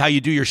 by the way, how you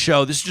do your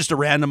show. This is just a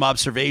random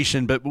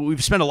observation, but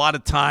we've spent a lot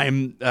of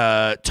time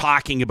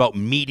talking about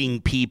meeting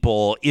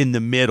people in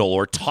the middle,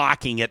 or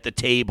talking at the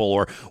table,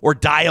 or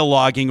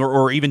dialoguing,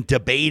 or even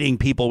debating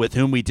people with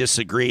whom we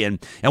disagree.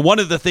 And one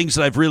of the things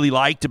that I've really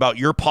liked about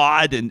your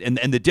pod and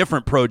the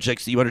different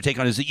projects that you undertake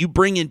on is that you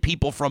bring in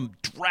people from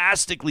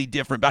drastically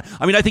different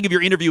I mean, I think of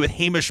your interview with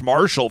Hamish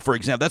Marshall, for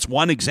example. That's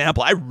one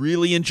example. I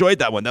really enjoyed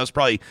that one. That was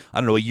probably,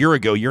 a year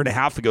and a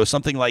half ago,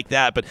 something like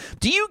that. But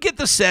do you get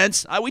the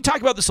sense, we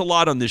talk about this a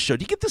lot on this show,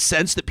 do you get the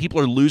sense that people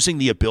are losing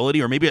the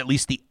ability, or maybe at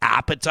least the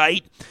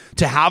appetite,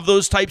 to have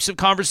those types of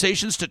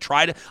conversations, to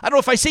try to, I don't know,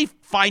 if I say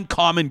find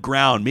common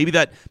ground, maybe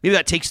that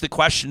takes the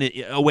question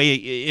away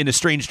in a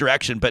strange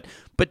direction, but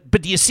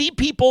do you see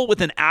people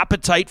with an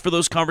appetite for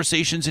those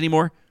conversations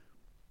anymore?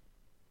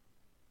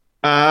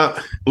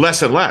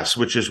 Less and less,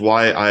 which is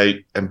why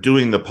I am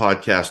doing the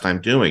podcast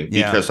I'm doing,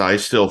 because I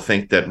still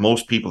think that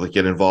most people that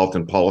get involved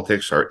in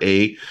politics are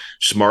A,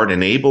 smart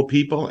and able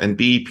people, and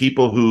B,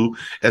 people who,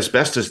 as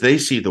best as they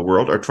see the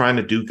world, are trying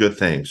to do good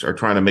things, are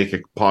trying to make a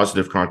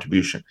positive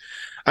contribution.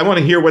 I want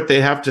to hear what they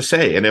have to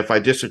say. And if I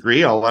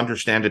disagree, I'll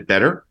understand it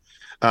better,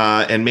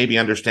 and maybe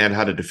understand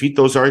how to defeat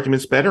those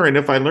arguments better. And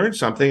if I learn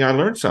something, I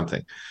learned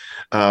something.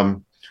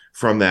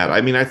 From that. I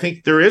mean, I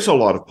think there is a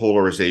lot of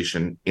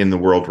polarization in the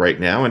world right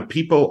now, and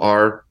people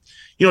are,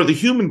 the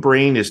human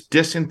brain is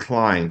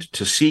disinclined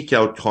to seek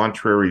out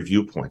contrary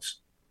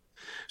viewpoints.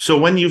 So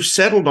when you've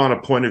settled on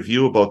a point of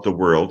view about the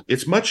world,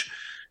 it's much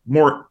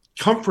more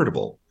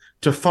comfortable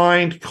to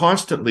find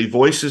constantly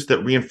voices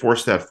that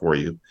reinforce that for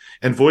you,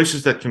 and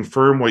voices that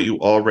confirm what you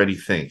already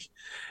think.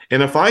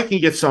 And if I can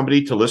get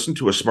somebody to listen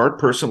to a smart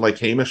person like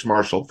Hamish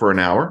Marshall for an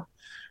hour,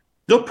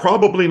 they'll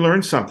probably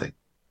learn something.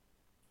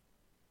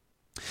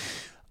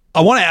 I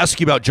want to ask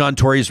you about John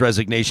Tory's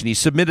resignation. He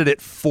submitted it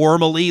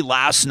formally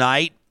last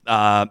night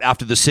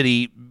after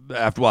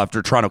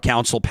Toronto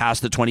Council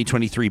passed the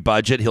 2023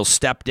 budget. He'll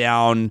step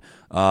down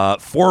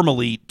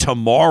formally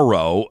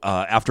tomorrow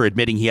after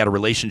admitting he had a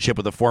relationship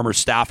with a former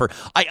staffer.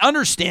 I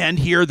understand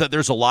here that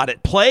there's a lot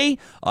at play.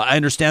 I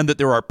understand that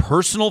there are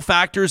personal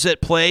factors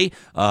at play.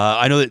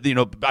 I know that, I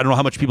don't know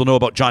how much people know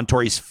about John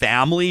Tory's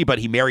family, but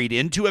he married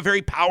into a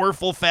very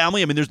powerful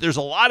family. I mean, there's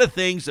a lot of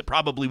things that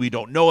probably we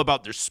don't know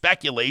about. There's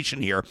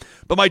speculation here.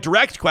 But my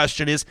direct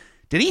question is,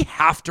 did he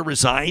have to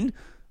resign?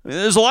 I mean,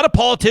 there's a lot of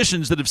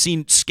politicians that have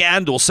seen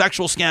scandal,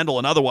 sexual scandal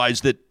and otherwise,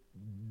 that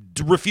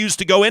refused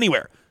to go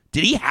anywhere.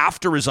 Did he have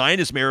to resign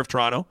as mayor of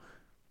Toronto?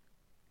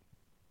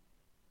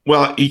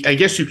 Well, I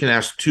guess you can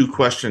ask two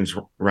questions,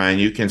 Ryan.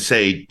 You can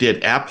say,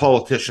 did a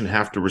politician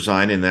have to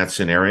resign in that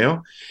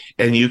scenario?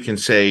 And you can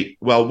say,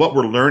 well, what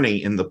we're learning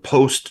in the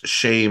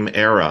post-shame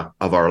era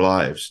of our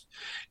lives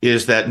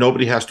is that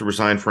nobody has to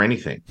resign for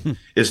anything.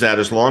 Is that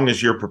as long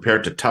as you're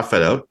prepared to tough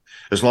it out,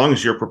 as long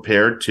as you're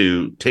prepared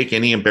to take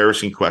any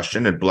embarrassing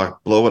question and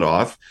blow it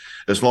off,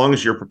 as long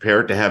as you're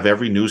prepared to have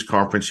every news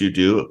conference you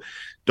do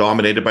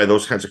dominated by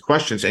those kinds of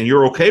questions, and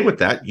you're okay with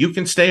that, you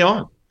can stay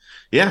on.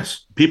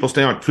 Yes, people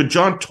stay on. Could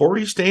John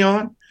Tory stay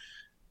on?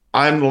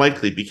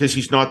 Unlikely, because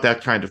he's not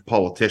that kind of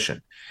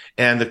politician.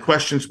 And the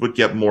questions would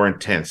get more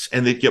intense,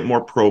 and they'd get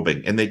more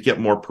probing, and they'd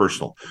get more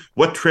personal.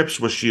 What trips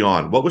was she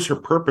on? What was her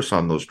purpose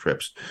on those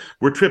trips?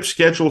 Were trips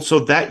scheduled so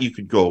that you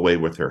could go away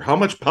with her? How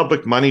much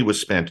public money was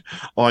spent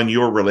on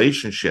your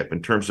relationship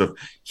in terms of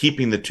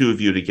keeping the two of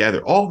you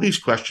together? All these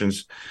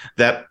questions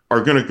that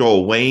are going to go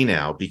away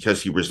now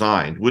because he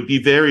resigned would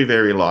be very,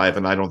 very live,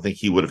 and I don't think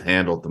he would have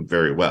handled them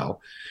very well.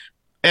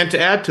 And to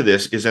add to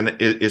this is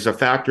a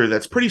factor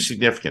that's pretty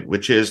significant,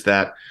 which is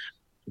that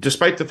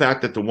despite the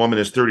fact that the woman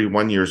is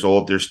 31 years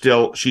old,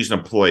 she's an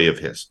employee of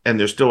his, and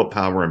there's still a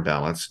power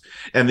imbalance.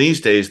 And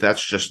these days,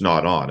 that's just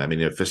not on. I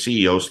mean, if a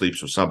CEO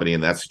sleeps with somebody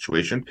in that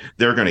situation,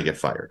 they're going to get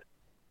fired.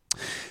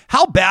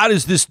 How bad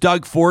is this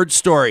Doug Ford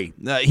story?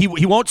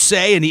 He won't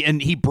say,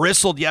 and he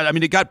bristled yet. I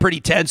mean, it got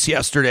pretty tense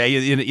yesterday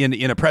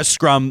in a press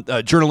scrum.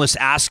 Journalists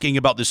asking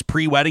about this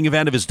pre-wedding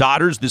event of his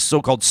daughters, this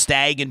so-called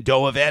stag and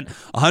doe event,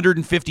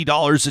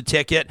 $150 a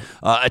ticket,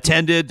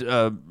 attended.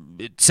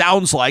 It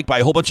sounds like by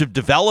a whole bunch of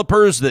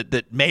developers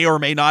that may or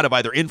may not have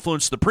either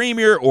influenced the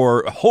premier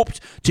or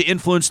hoped to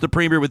influence the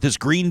premier with this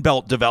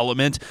Greenbelt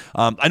development.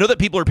 I know that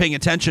people are paying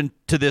attention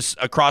to this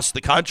across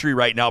the country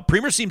right now.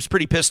 Premier seems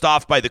pretty pissed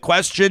off by the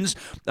questions.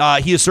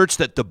 He asserts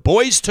that the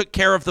boys took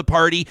care of the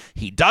party.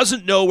 He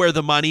doesn't know where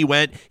the money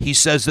went. He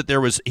says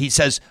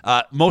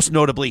that most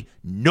notably,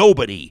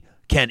 nobody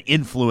can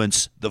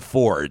influence the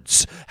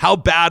Fords. How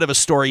bad of a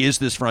story is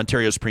this for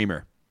Ontario's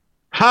premier?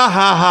 Ha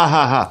ha ha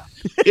ha ha.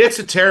 It's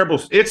a terrible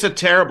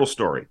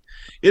story.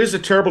 It is a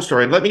terrible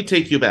story. And let me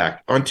take you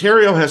back.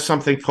 Ontario has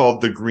something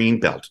called the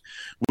Greenbelt,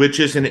 which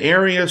is an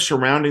area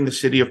surrounding the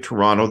city of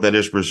Toronto that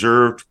is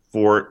reserved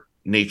for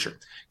nature,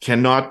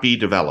 cannot be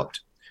developed.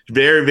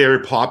 Very, very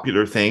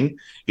popular thing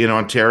in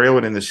Ontario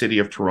and in the city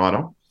of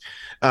Toronto.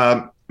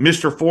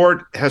 Mr.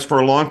 Ford has for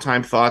a long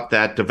time thought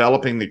that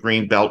developing the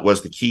Greenbelt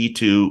was the key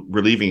to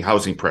relieving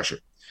housing pressure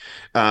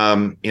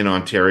in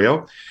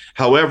Ontario.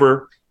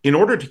 However, in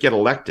order to get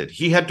elected,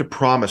 he had to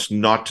promise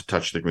not to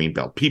touch the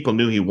Greenbelt. People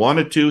knew he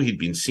wanted to. He'd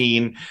been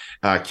seen,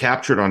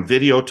 captured on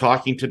video,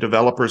 talking to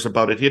developers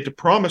about it. He had to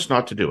promise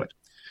not to do it.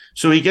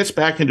 So he gets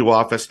back into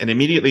office and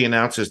immediately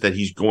announces that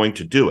he's going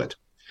to do it.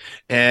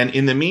 And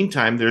in the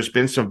meantime, there's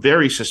been some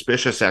very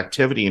suspicious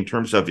activity in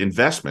terms of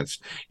investments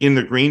in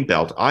the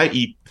Greenbelt,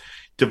 i.e.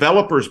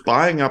 developers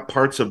buying up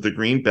parts of the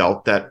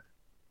Greenbelt that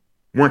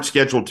weren't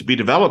scheduled to be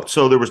developed.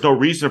 So there was no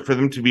reason for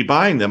them to be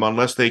buying them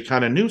unless they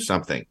kind of knew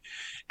something.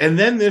 And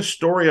then this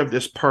story of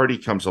this party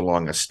comes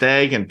along, a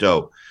stag and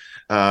doe.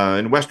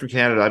 In Western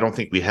Canada, I don't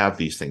think we have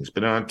these things.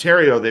 But in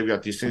Ontario, they've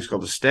got these things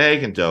called a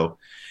stag and doe.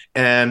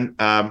 And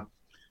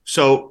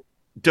so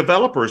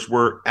developers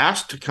were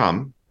asked to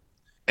come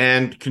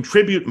and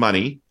contribute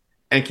money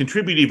and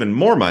contribute even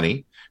more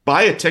money,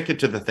 buy a ticket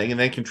to the thing, and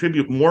then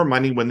contribute more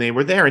money when they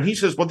were there. And he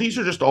says, well, these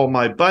are just all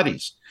my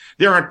buddies.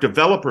 They aren't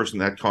developers in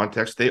that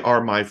context. They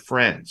are my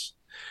friends.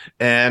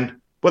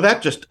 And, well,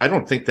 I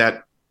don't think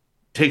that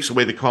takes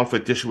away the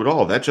conflict issue at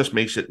all. That just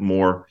makes it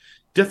more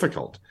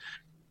difficult.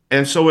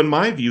 And so in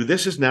my view,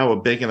 this is now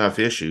a big enough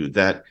issue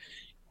that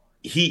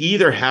he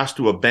either has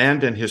to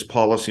abandon his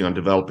policy on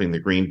developing the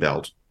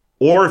Greenbelt,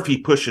 or if he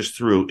pushes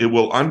through, it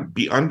will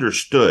be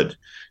understood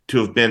to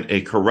have been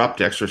a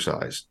corrupt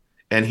exercise,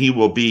 and he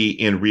will be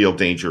in real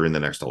danger in the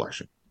next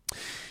election.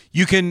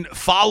 You can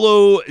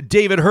follow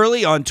David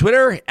Hurley on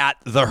Twitter at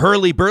The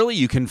Hurley Burley.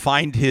 You can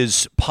find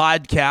his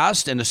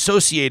podcast and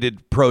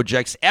associated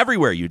projects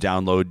everywhere you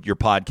download your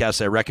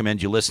podcast. I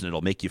recommend you listen.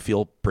 It'll make you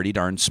feel pretty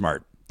darn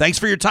smart. Thanks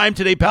for your time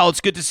today, pal.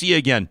 It's good to see you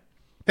again.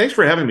 Thanks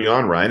for having me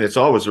on, Ryan. It's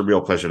always a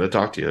real pleasure to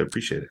talk to you. I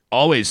appreciate it.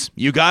 Always.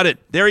 You got it.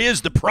 There he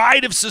is, the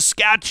pride of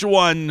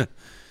Saskatchewan.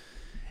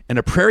 And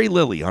a prairie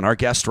lily on our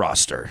guest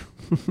roster.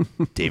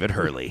 David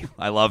Hurley.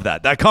 I love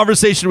that. That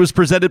conversation was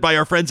presented by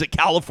our friends at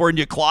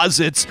California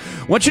Closets.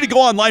 I want you to go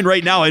online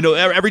right now. I know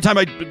every time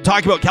I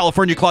talk about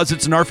California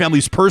Closets and our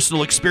family's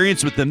personal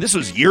experience with them, this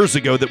was years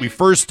ago that we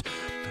first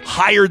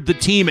hired the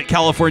team at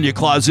California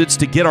Closets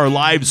to get our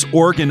lives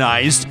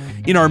organized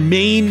in our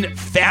main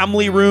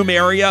family room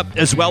area,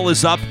 as well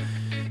as up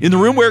in the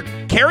room where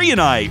Carrie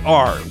and I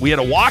are. We had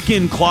a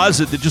walk-in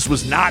closet that just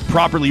was not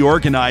properly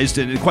organized,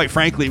 and quite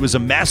frankly, it was a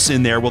mess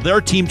in there. Well,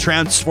 their team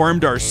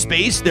transformed our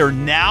space. They're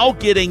now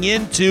getting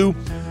into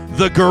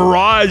the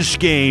garage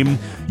game.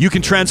 You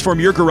can transform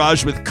your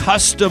garage with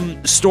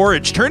custom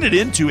storage. Turn it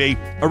into a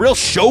real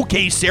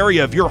showcase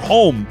area of your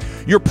home.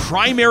 Your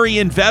primary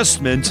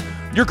investment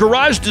Your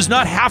garage does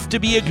not have to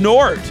be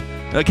ignored.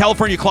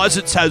 California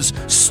Closets has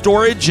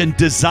storage and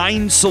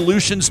design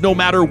solutions no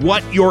matter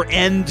what your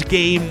end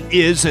game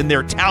is, and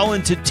their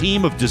talented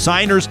team of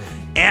designers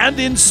and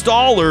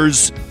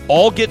installers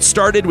all get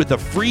started with a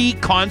free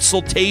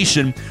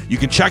consultation. You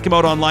can check them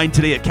out online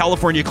today at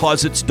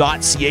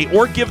californiaclosets.ca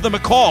or give them a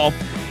call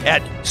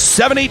at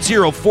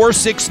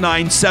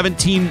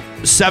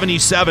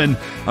 780-469-1777.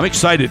 I'm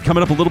excited.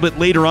 Coming up a little bit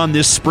later on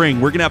this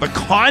spring, we're going to have a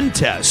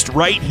contest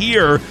right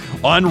here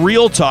on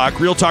Real Talk.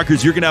 Real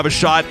Talkers, you're going to have a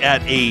shot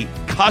at a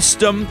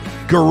custom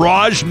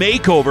garage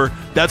makeover.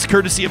 That's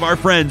courtesy of our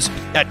friends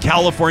at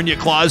California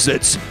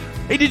Closets.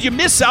 Hey, did you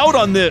miss out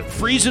on the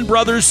Friesen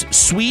Brothers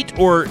sweet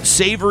or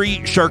savory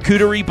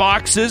charcuterie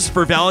boxes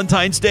for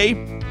Valentine's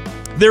Day?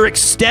 They're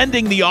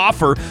extending the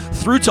offer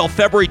through till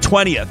February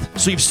 20th.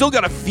 So you've still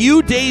got a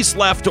few days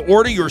left to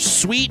order your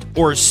sweet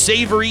or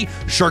savory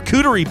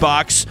charcuterie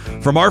box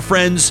from our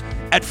friends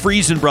at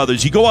Friesen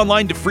Brothers. You go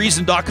online to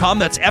friesen.com.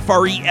 That's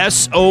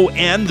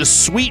Freson. The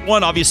sweet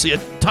one, obviously a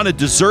ton of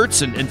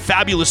desserts and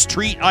fabulous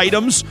treat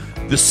items.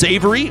 The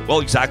savory, well,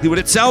 exactly what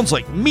it sounds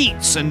like.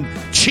 Meats and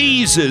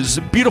cheeses,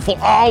 beautiful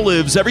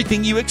olives,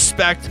 everything you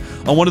expect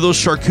on one of those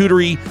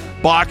charcuterie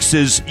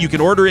boxes. You can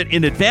order it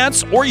in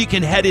advance, or you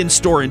can head in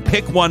store and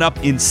pick one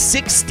up in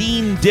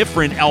 16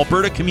 different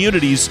Alberta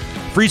communities.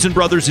 Friesen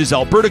Brothers is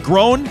Alberta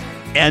grown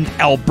and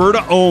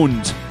Alberta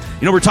owned.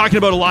 You know, we're talking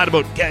about a lot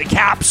about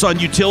caps on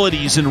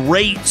utilities and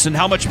rates and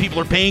how much people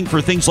are paying for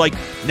things like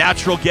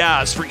natural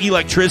gas, for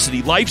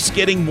electricity. Life's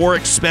getting more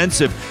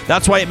expensive.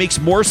 That's why it makes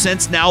more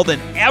sense now than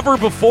ever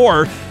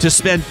before to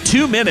spend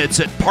 2 minutes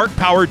at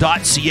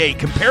parkpower.ca.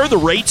 Compare the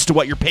rates to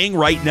what you're paying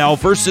right now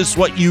versus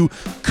what you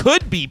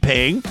could be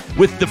paying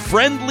with the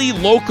friendly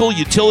local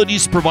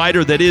utilities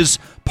provider that is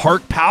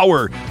Park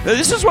Power. Now,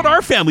 this is what our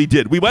family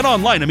did. We went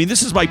online. I mean,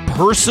 this is my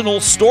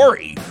personal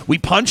story. We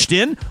punched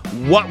in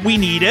what we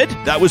needed.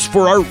 That was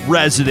for our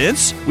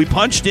residents. We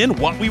punched in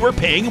what we were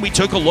paying, and we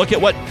took a look at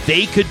what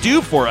they could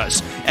do for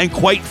us. And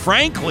quite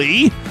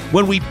frankly,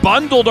 when we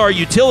bundled our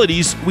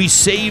utilities, we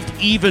saved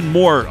even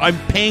more. I'm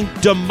paying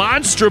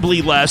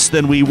demonstrably less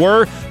than we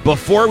were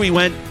before we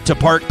went to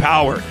Park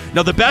Power.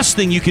 Now, the best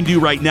thing you can do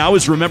right now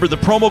is remember the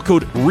promo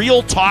code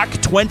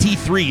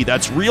REALTALK23.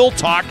 That's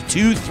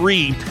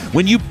REALTALK23.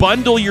 When you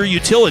bundle your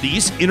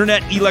utilities,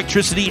 internet,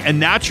 electricity, and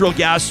natural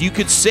gas, you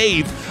could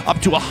save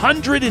up to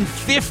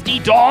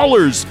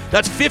 $150.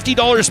 That's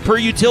 $50 per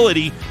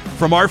utility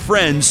from our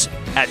friends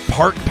at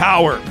Park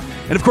Power.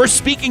 And of course,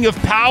 speaking of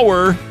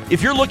power,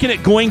 if you're looking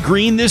at going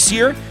green this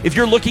year, if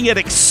you're looking at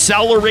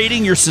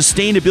accelerating your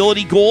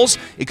sustainability goals,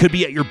 it could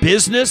be at your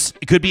business,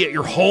 it could be at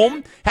your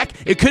home, heck,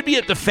 it could be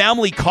at the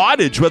family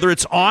cottage, whether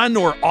it's on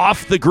or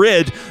off the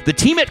grid. The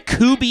team at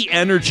Kubi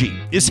Energy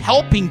is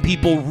helping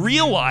people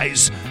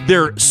realize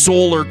their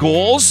solar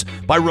goals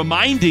by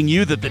reminding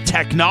you that the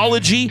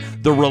technology,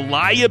 the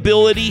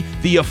reliability,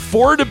 the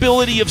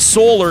affordability of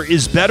solar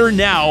is better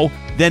now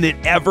than it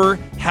ever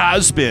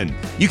has been.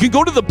 You can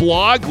go to the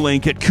blog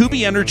link at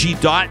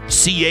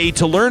kubienergy.ca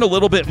to learn a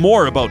little bit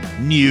more about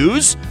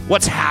news,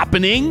 what's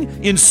happening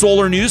in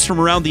solar news from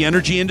around the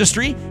energy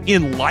industry,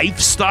 in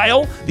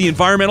lifestyle, the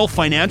environmental,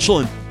 financial,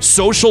 and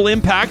social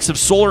impacts of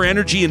solar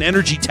energy and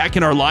energy tech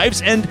in our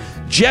lives, and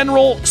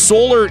general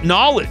solar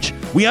knowledge.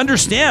 We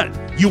understand.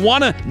 You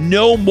want to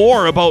know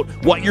more about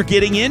what you're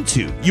getting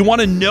into. You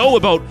want to know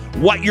about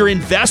what your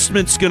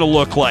investment's going to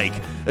look like.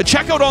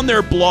 Check out on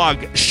their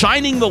blog,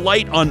 Shining the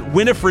Light on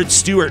Winifred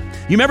Stewart.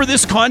 You remember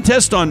this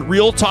contest on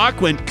Real Talk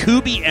when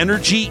Kubi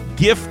Energy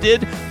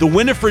gifted the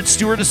Winifred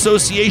Stewart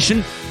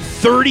Association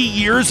 30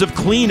 years of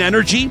clean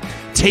energy,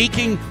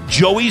 taking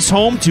Joey's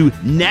home to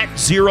net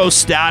zero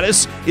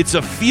status? It's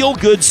a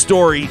feel-good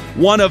story,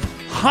 one of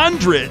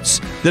hundreds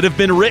that have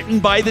been written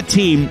by the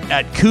team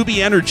at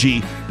Kubi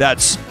Energy.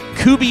 That's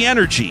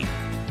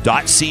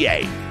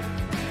kubienergy.ca.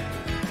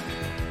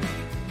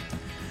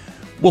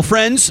 Well,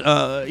 friends,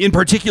 in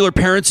particular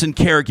parents and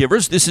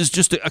caregivers, this is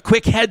just a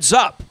quick heads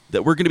up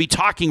that we're going to be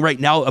talking right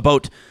now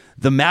about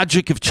the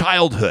magic of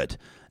childhood.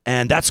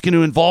 And that's going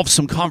to involve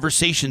some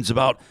conversations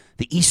about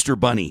the Easter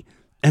Bunny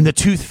and the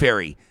Tooth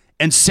Fairy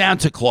and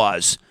Santa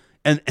Claus.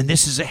 And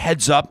this is a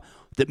heads up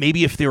that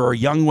maybe if there are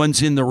young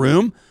ones in the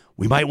room,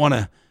 we might want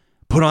to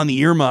put on the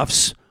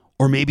earmuffs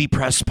or maybe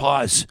press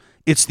pause.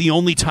 It's the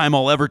only time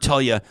I'll ever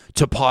tell you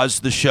to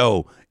pause the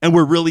show. And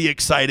we're really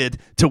excited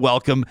to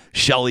welcome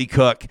Shelley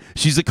Cook.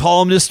 She's a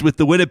columnist with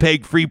the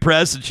Winnipeg Free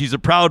Press, and she's a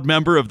proud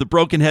member of the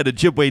Broken-Head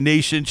Ojibwe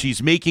Nation.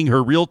 She's making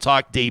her Real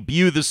Talk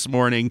debut this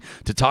morning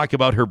to talk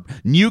about her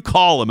new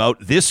column out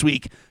this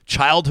week,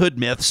 Childhood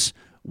Myths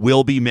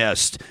Will Be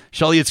Missed.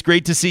 Shelley, it's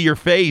great to see your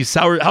face.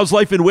 How's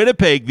life in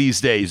Winnipeg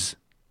these days?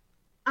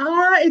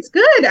 It's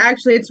good,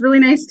 actually. It's really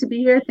nice to be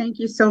here. Thank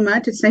you so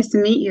much. It's nice to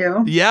meet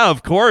you. Yeah,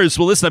 of course.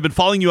 Well, listen, I've been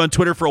following you on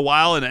Twitter for a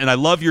while, and I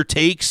love your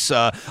takes.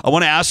 I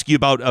want to ask you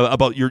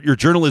about your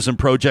journalism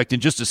project in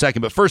just a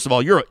second. But first of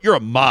all, you're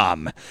a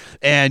mom,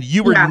 and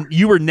you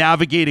were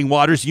navigating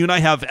waters. You and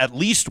I have at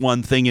least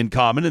one thing in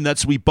common, and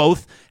that's we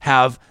both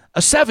have a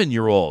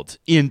 7-year-old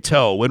in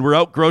tow when we're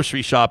out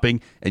grocery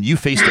shopping, and you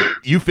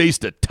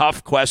faced a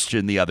tough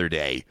question the other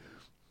day.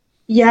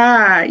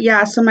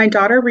 Yeah. So my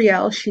daughter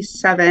Riel, she's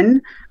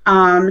 7.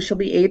 She'll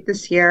be 8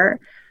 this year.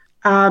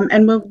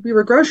 And when we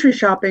were grocery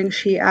shopping,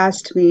 she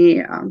asked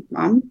me,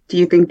 Mom, do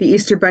you think the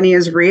Easter Bunny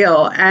is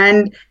real?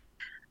 And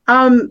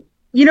I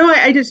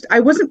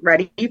wasn't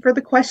ready for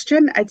the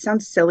question. It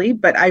sounds silly,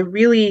 but I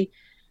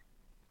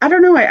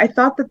don't know. I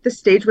thought that the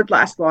stage would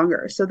last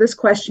longer. So this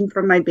question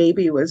from my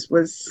baby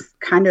was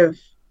kind of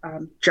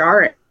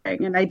jarring,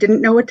 and I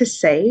didn't know what to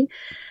say.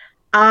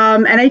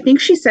 And I think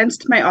she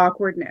sensed my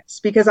awkwardness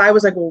because I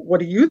was like, well, what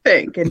do you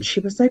think? And she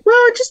was like,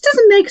 well, it just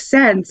doesn't make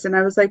sense. And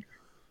I was like,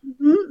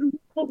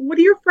 what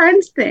do your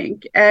friends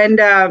think?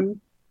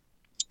 And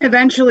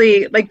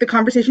eventually, like, the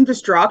conversation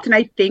just dropped. And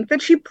I think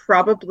that she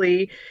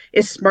probably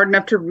is smart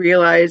enough to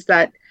realize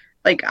that,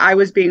 like, I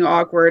was being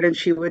awkward and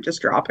she would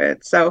just drop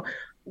it. So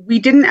we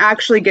didn't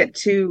actually get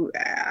to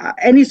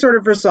any sort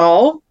of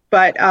resolve,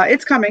 but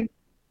it's coming.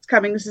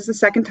 This is the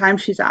second time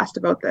she's asked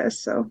about this.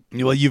 So,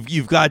 well,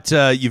 you've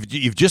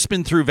just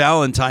been through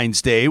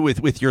Valentine's Day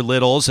with your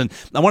littles, and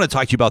I want to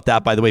talk to you about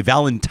that. By the way,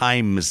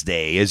 Valentine's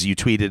Day, as you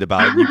tweeted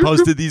about, you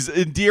posted these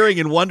endearing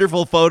and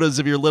wonderful photos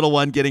of your little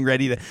one getting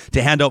ready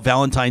to hand out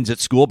Valentines at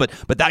school. But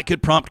that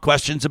could prompt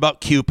questions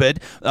about Cupid.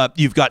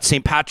 You've got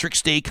St.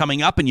 Patrick's Day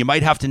coming up, and you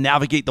might have to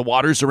navigate the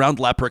waters around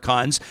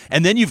leprechauns,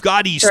 and then you've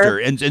got Easter, sure.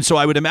 and so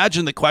I would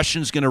imagine the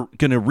question's gonna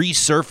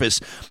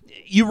resurface.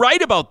 You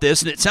write about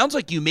this, and it sounds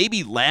like you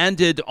maybe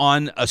landed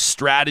on a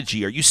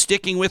strategy. Are you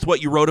sticking with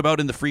what you wrote about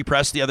in the Free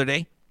Press the other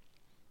day?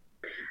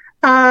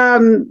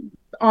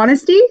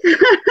 Honesty.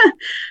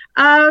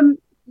 Yeah,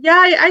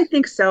 I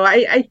think so.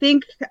 I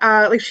think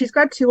like, she's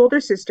got 2 older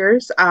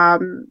sisters,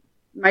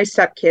 my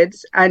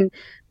stepkids, and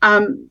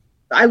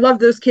I love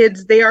those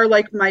kids. They are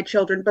like my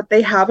children, but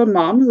they have a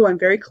mom who I'm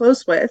very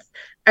close with,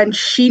 and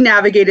she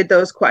navigated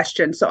those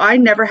questions. So I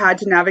never had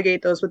to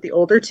navigate those with the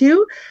older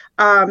 2.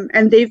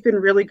 And they've been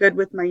really good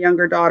with my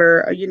younger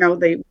daughter.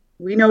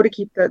 We know to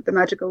keep the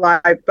magic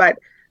alive. But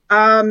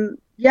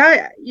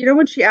yeah,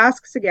 when she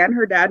asks again,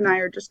 her dad and I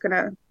are just going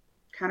to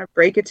kind of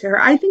break it to her.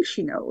 I think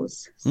she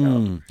knows.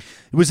 So.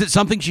 Was it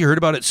something she heard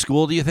about at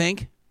school, do you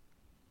think?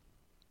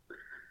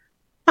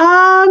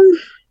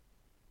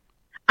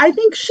 I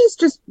think she's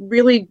just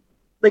really,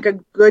 like, a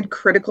good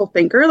critical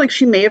thinker. Like,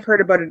 she may have heard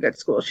about it at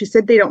school. She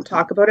said they don't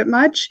talk about it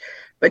much,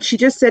 but she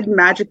just said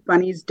magic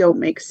bunnies don't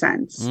make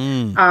sense.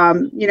 And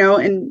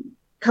a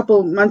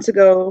couple months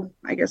ago,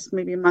 I guess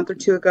maybe a month or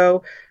 2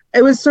 ago,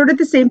 it was sort of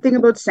the same thing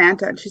about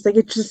Santa. And she's like,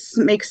 it just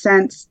makes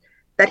sense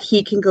that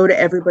he can go to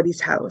everybody's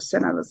house.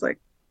 And I was like,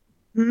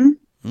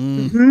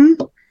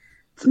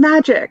 it's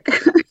magic.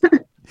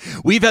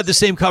 We've had the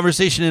same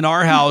conversation in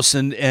our house,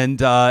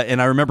 and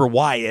I remember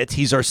Wyatt,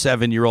 he's our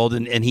 7-year-old,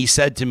 and he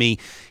said to me,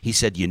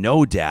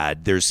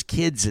 Dad, there's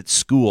kids at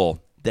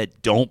school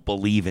that don't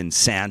believe in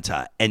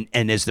Santa. And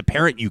as the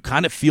parent, you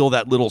kind of feel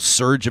that little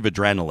surge of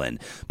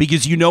adrenaline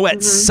because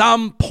at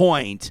some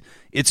point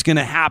it's going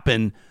to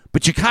happen,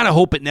 but you kind of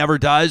hope it never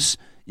does.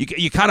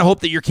 You kind of hope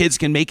that your kids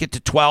can make it to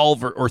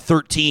 12 or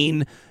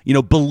 13,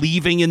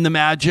 believing in the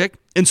magic.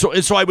 And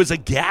so I was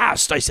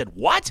aghast. I said,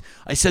 what?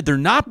 I said, they're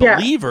not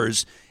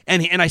believers. Yeah.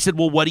 And I said,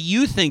 well, what do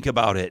you think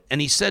about it? And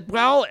he said,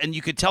 well, and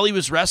you could tell he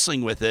was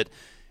wrestling with it.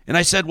 And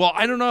I said, well,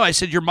 I don't know. I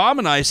said, your mom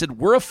and I said,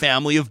 we're a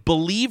family of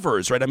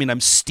believers, right? I mean,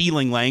 I'm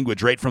stealing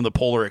language right from the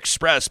Polar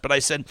Express, but I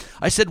said,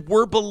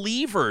 we're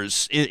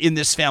believers in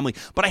this family.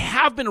 But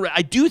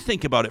I do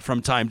think about it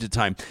from time to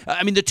time.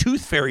 I mean, the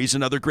Tooth Fairy is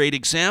another great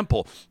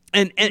example.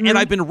 And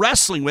I've been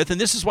wrestling with,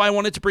 and this is why I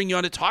wanted to bring you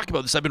on to talk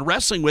about this. I've been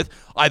wrestling with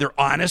either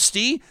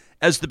honesty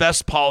as the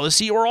best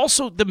policy, or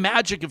also the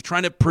magic of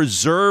trying to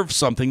preserve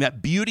something,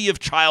 that beauty of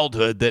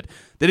childhood that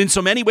in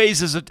so many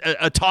ways is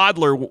a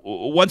toddler.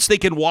 Once they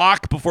can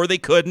walk, before they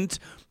couldn't,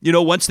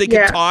 once they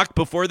can talk,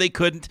 before they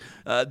couldn't.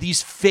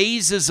 These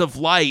phases of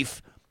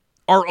life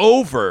are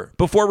over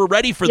before we're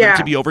ready for them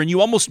to be over, and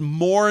you almost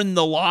mourn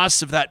the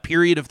loss of that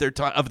period of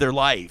their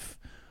life.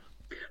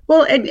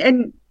 Well,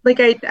 and like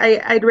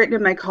I'd written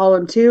in my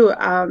column too,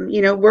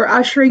 we're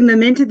ushering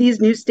them into these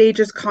new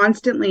stages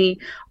constantly,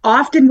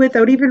 often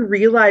without even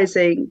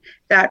realizing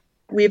that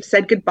we've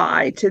said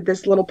goodbye to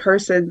this little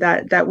person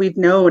that we've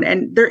known.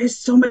 And there is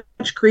so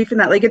much grief in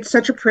that. Like, it's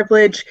such a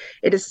privilege.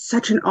 It is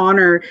such an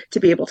honor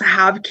to be able to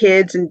have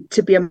kids and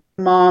to be a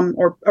mom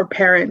or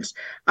parent.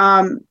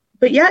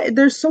 But yeah,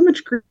 there's so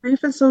much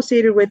grief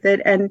associated with it,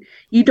 and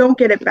you don't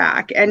get it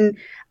back. And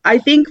I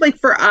think, like,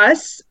 for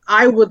us,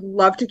 I would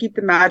love to keep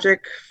the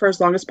magic for as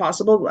long as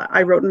possible.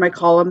 I wrote in my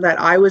column that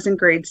I was in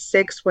grade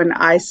 6 when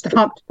I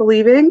stopped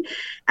believing.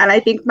 And I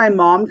think my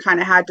mom kind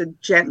of had to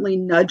gently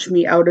nudge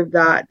me out of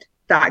that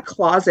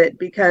closet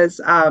because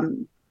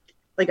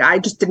I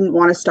just didn't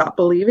want to stop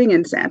believing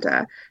in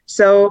Santa.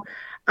 So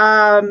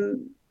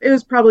it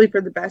was probably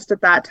for the best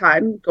at that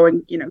time,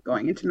 going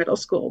into middle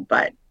school.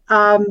 But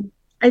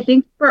I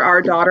think for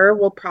our daughter,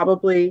 we'll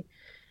probably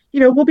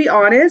we'll be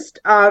honest.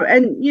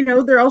 And,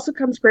 there also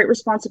comes great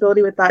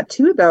responsibility with that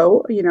too,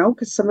 though,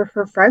 because some of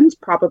her friends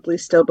probably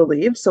still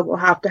believe. So we'll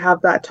have to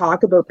have that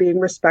talk about being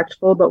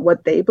respectful about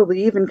what they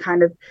believe and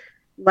kind of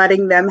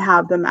letting them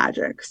have the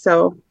magic.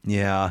 So,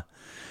 yeah.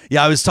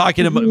 Yeah, I was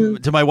talking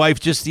to my wife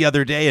just the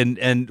other day,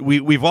 and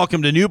we've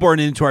welcomed a newborn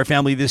into our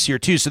family this year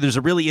too. So there's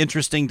a really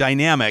interesting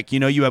dynamic.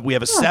 We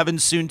have a 7,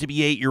 soon to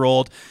be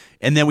 8-year-old,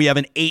 and then we have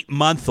an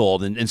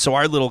 8-month-old. And so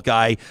our little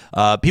guy,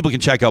 people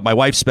can check out. My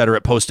wife's better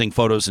at posting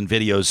photos and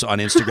videos on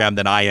Instagram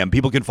than I am.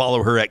 People can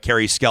follow her at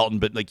Carrie Skelton.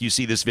 But like you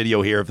see this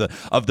video here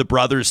of the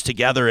brothers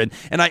together, and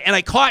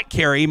I caught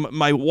Carrie,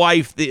 my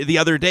wife, the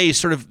other day,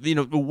 sort of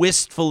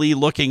wistfully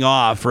looking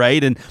off,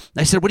 right? And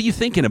I said, "What are you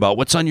thinking about?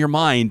 What's on your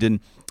mind?"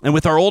 And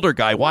with our older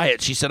guy,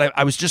 Wyatt, she said,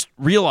 I was just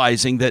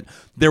realizing that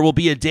there will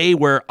be a day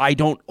where I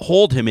don't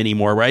hold him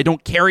anymore, where I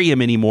don't carry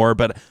him anymore,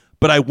 but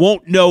I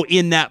won't know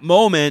in that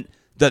moment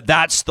that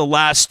that's the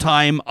last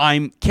time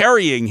I'm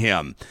carrying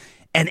him.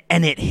 And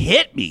it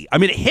hit me. I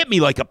mean, it hit me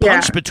like a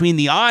punch between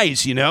the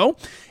eyes, And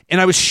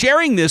I was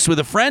sharing this with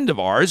a friend of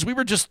ours. We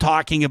were just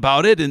talking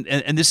about it,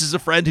 and this is a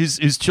friend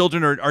whose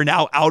children are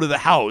now out of the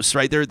house,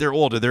 right? They're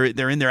older.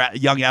 They're in their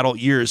young adult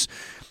years.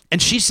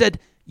 And she said,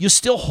 you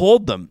still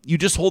hold them. You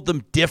just hold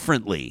them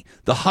differently.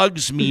 The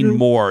hugs mean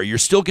more. You're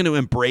still going to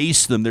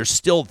embrace them. There's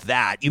still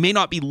that. You may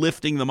not be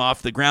lifting them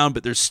off the ground,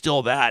 but there's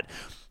still that.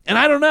 And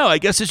I don't know. I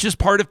guess it's just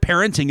part of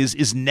parenting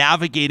is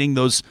navigating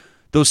those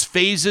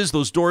phases,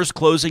 those doors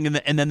closing,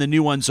 and then the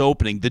new ones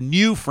opening. The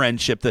new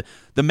friendship,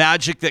 the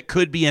magic that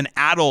could be an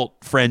adult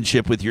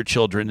friendship with your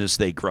children as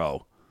they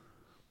grow.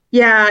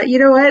 Yeah, you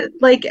know what?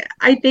 Like,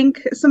 I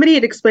think somebody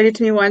had explained it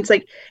to me once,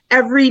 like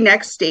every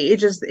next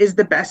stage is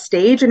the best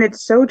stage. And it's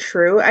so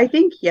true. I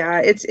think,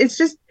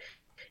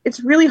 it's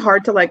really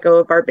hard to let go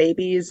of our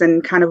babies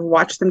and kind of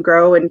watch them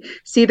grow and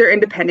see their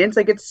independence.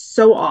 Like, it's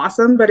so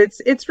awesome, but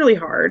it's really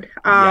hard.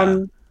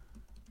 I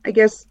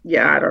guess,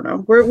 I don't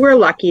know. We're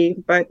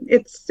lucky, but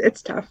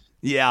it's tough.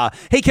 Yeah.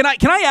 Hey, can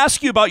I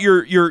ask you about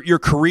your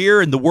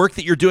career and the work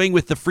that you're doing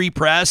with the Free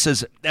Press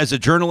as a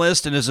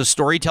journalist and as a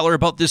storyteller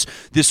about this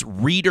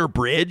Reader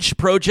Bridge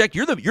project?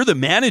 You're the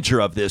manager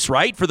of this,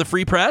 right, for the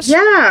Free Press?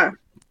 Yeah.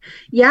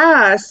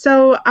 Yeah.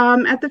 So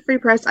at the Free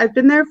Press, I've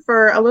been there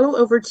for a little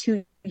over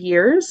 2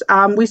 years.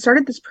 We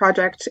started this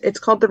project. It's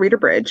called the Reader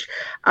Bridge.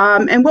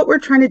 And what we're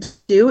trying to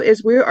do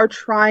is we are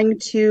trying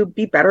to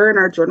be better in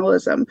our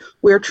journalism.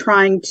 We're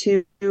trying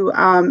to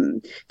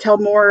tell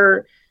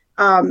more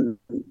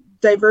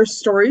diverse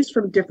stories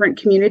from different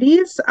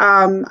communities.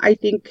 I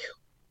think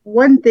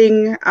one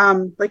thing,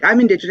 like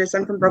I'm Indigenous,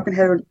 I'm from Broken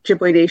Head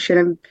Ojibwe Nation.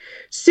 I'm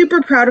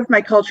super proud of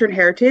my culture and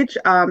heritage.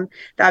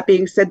 That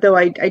being said, though,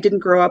 I didn't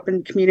grow up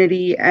in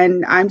community,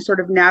 and I'm sort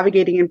of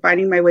navigating and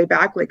finding my way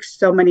back like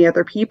so many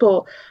other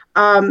people.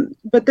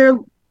 But they're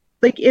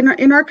like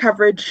in our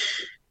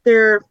coverage,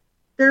 there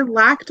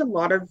lacked a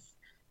lot of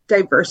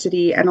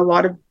diversity and a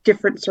lot of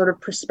different sort of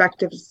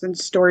perspectives and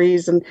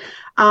stories. And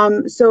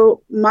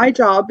so my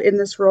job in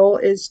this role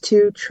is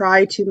to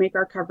try to make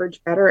our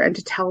coverage better and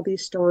to tell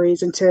these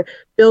stories and to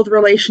build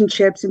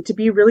relationships and to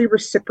be really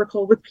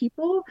reciprocal with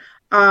people,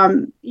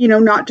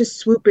 not just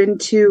swoop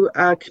into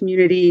a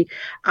community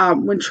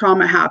when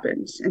trauma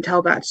happens and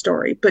tell that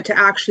story, but to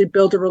actually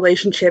build a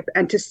relationship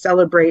and to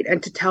celebrate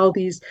and to tell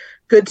these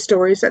good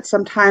stories that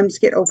sometimes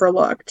get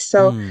overlooked.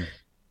 So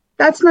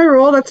that's my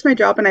role. That's my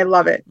job. And I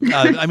love it.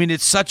 I mean,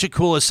 it's such a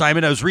cool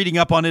assignment. I was reading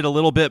up on it a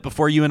little bit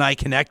before you and I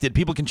connected.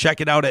 People can check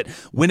it out at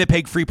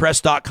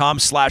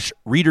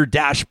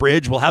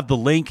winnipegfreepress.com/reader-bridge. We'll have the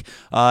link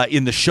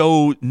in the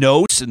show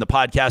notes in the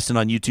podcast and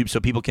on YouTube so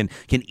people can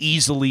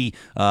easily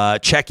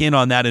check in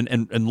on that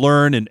and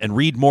learn and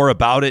read more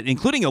about it,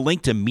 including a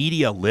link to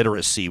media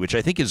literacy, which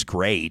I think is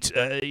great.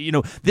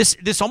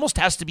 This almost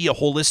has to be a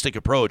holistic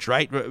approach,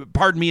 right?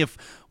 Pardon me if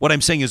what I'm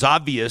saying is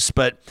obvious,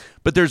 but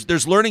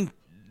there's learning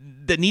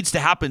that needs to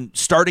happen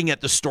starting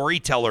at the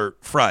storyteller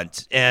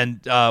front.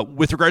 And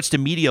with regards to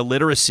media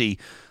literacy,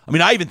 I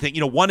mean, I even think,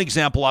 one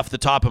example off the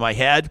top of my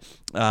head,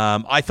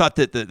 I thought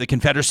that the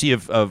Confederacy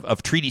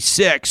of Treaty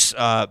 6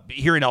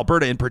 here in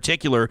Alberta in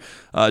particular,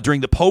 during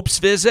the Pope's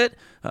visit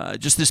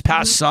just this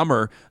past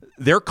summer,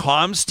 their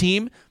comms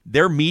team,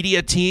 their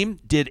media team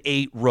did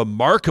a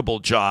remarkable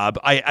job.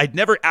 I'd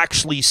never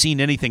actually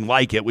seen anything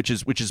like it, which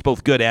is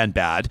both good and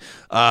bad.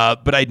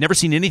 But I'd never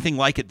seen anything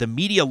like it. The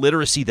media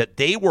literacy that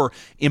they were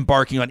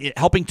embarking on,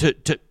 helping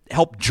to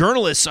help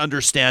journalists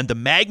understand the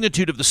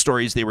magnitude of the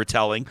stories they were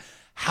telling,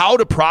 how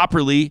to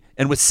properly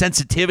and with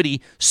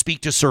sensitivity speak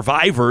to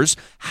survivors,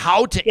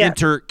 how to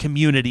enter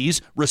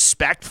communities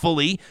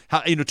respectfully,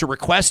 how, to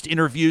request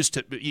interviews,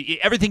 to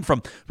everything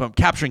from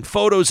capturing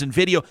photos and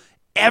video,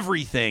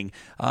 everything.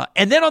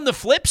 And then on the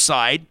flip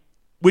side,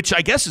 which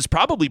I guess is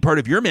probably part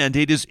of your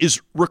mandate, is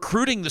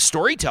recruiting the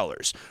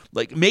storytellers,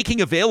 like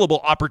making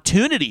available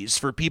opportunities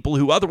for people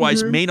who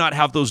otherwise may not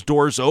have those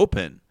doors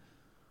open.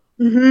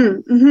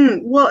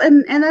 Well,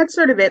 and that's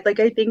sort of it. Like,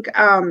 I think,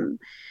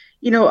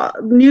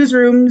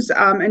 newsrooms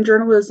and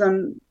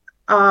journalism,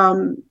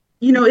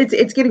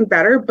 it's getting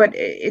better, but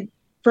it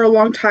for a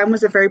long time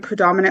was a very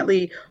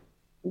predominantly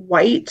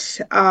white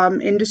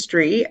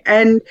industry,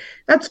 and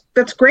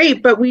that's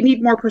great, but we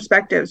need more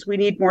perspectives, we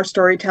need more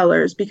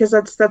storytellers, because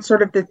that's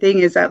sort of the thing,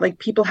 is that like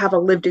people have a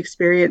lived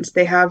experience,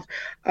 they have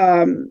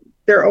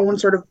their own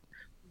sort of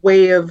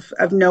way of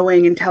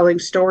knowing and telling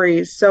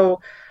stories. So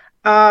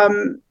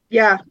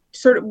yeah,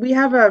 sort of, we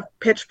have a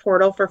pitch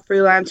portal for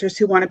freelancers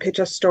who want to pitch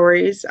us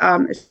stories,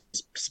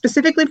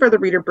 specifically for the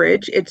Reader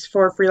Bridge. It's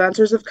for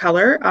freelancers of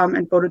color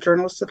and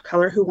photojournalists of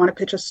color who want to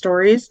pitch us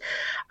stories,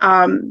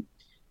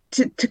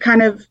 to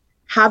kind of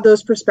have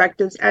those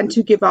perspectives and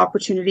to give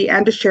opportunity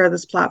and to share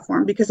this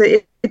platform, because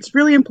it's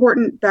really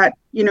important that,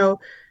 you know,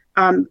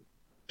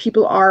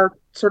 people are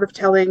sort of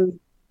telling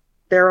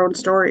their own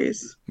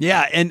stories.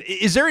 Yeah. And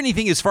is there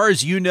anything, as far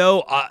as you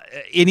know,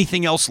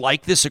 anything else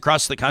like this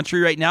across the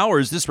country right now, or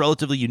is this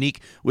relatively unique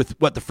with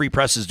what the Free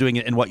Press is doing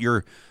and what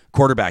you're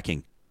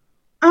quarterbacking?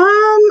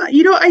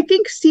 You know, I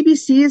think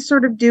CBC is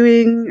sort of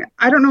doing,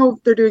 I don't know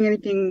if they're doing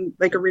anything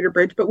like a Reader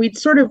Bridge, but we'd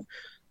sort of,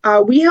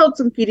 we held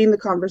some Feeding the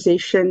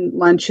Conversation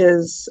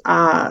lunches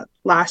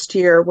last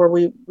year, where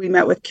we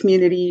met with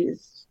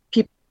communities,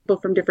 people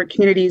from different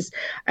communities,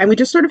 and we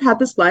just sort of had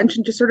this lunch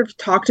and just sort of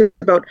talked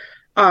about,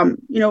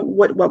 you know,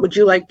 what would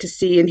you like to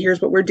see, and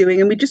here's what we're doing.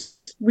 And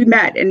we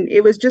met, and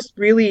it was just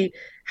really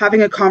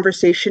having a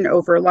conversation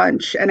over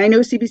lunch. And I know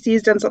CBC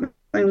has done something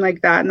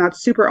like that, and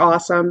that's super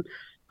awesome.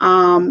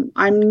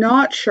 I'm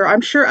not sure. I'm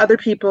sure other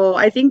people,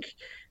 I think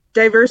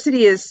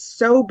diversity is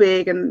so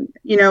big, and,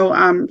 you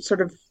know,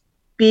 sort of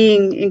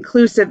being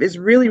inclusive is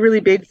really, really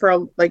big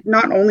for like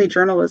not only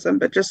journalism,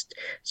 but just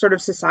sort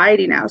of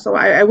society now. So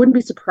I wouldn't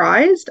be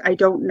surprised. I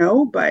don't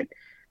know, but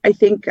I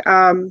think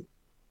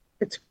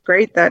it's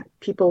great that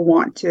people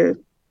want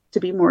to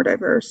be more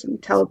diverse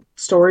and tell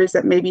stories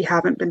that maybe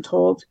haven't been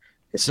told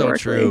historically.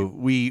 So true.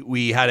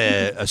 We had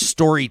a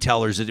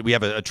storytellers. We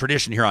have a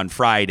tradition here on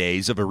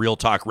Fridays of a Real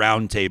Talk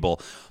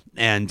Roundtable,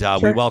 and Sure.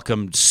 we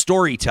welcomed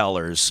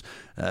storytellers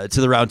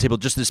to the roundtable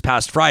just this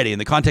past Friday in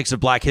the context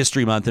of Black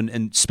History Month,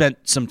 and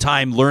spent some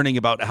time learning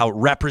about how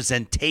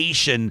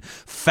representation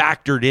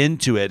factored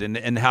into it,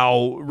 and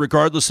how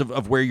regardless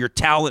of where your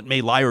talent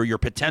may lie or your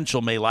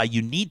potential may lie,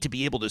 you need to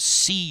be able to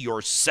see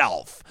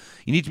yourself.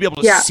 You need to be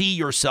able to see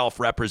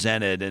yourself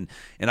represented, and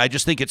I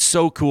just think it's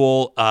so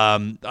cool.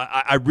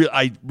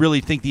 I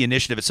really think the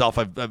initiative itself.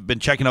 I've been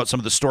checking out some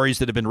of the stories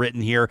that have been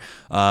written here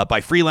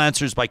by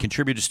freelancers, by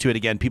contributors to it.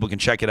 Again, people can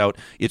check it out.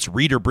 It's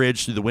Reader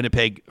Bridge through the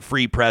Winnipeg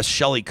Free Press.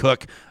 Shelley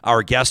Cook,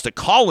 our guest, a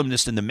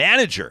columnist and the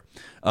manager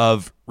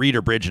of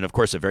Reader Bridge, and of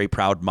course a very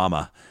proud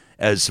mama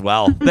as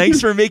well. Thanks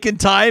for making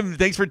time.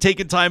 Thanks for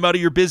taking time out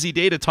of your busy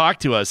day to talk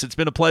to us. It's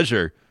been a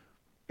pleasure.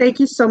 Thank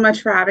you so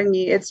much for having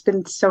me. It's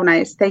been so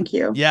nice. Thank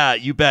you. Yeah,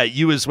 you bet.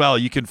 You as well.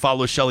 You can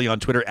follow Shelley on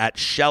Twitter at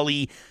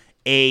Shelley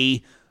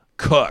A.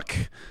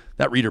 Cook.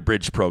 That Reader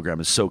Bridge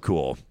program is so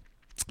cool.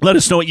 Let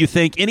us know what you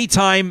think.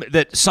 Anytime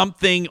that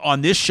something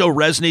on this show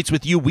resonates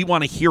with you, we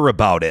want to hear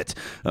about it.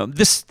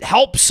 This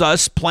helps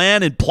us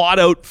plan and plot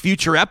out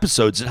future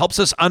episodes. It helps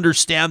us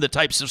understand the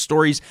types of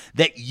stories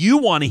that you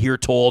want to hear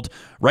told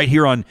right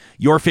here on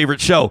your favorite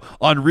show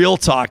on Real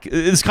Talk.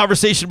 This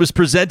conversation was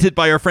presented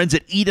by our friends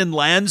at Eden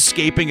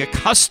Landscaping, a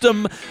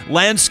custom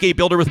landscape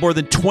builder with more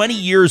than 20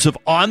 years of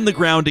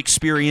on-the-ground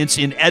experience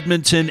in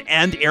Edmonton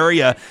and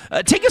area.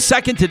 Take a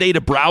second today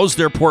to browse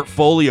their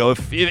portfolio.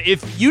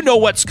 If you know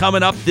what's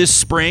coming up this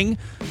spring,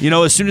 you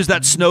know, as soon as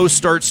that snow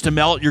starts to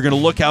melt, you're going to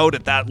look out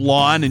at that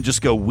lawn and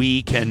just go,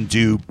 we can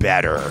do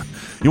better.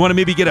 You want to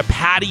maybe get a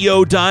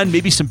patio done,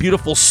 maybe some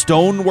beautiful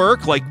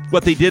stonework like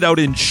what they did out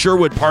in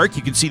Sherwood Park.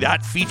 You can see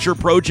that feature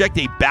project,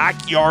 a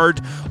backyard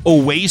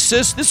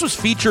oasis. This was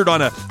featured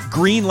on a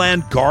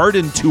Greenland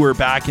garden tour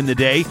back in the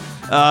day.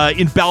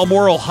 In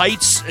Balmoral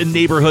Heights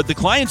neighborhood, the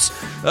client's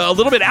a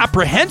little bit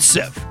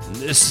apprehensive.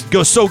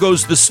 So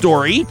goes the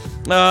story.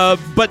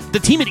 But the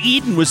team at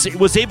Eden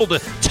was able to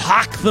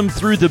talk them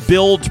through the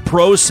build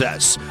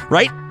process,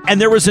 right? And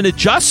there was an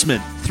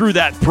adjustment through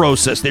that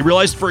process. They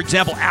realized, for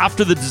example,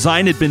 after the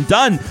design had been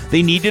done,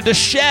 they needed a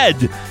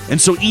shed.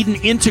 And so Eden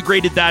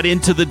integrated that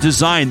into the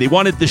design. They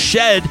wanted the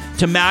shed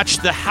to match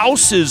the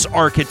house's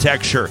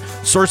architecture,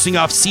 sourcing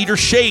off cedar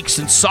shakes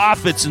and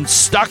soffits and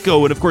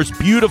stucco and, of course,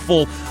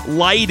 beautiful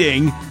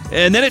lighting.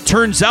 And then it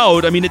turns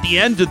out, I mean, at the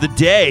end of the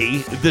day,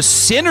 the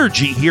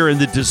synergy here in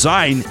the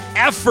design,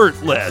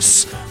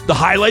 effortless. The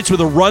highlights were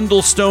the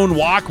Rundle stone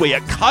walkway,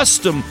 a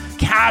custom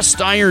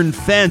cast iron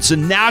fence, a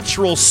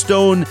natural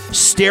stone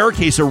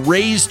staircase, a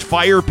raised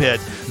fire pit.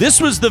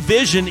 This was the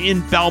vision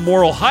in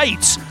Balmoral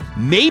Heights.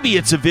 Maybe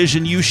it's a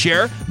vision you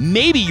share.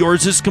 Maybe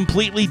yours is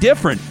completely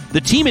different.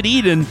 The team at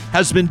Eden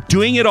has been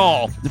doing it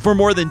all for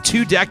more than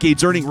 2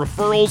 decades, earning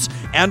referrals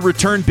and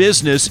return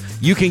business.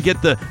 You can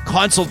get the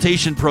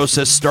consultation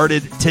process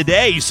started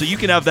today so you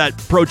can have that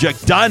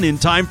project done in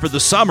time for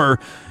the summer.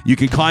 You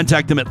can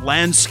contact them at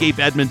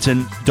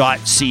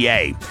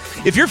landscapeedmonton.ca.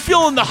 If you're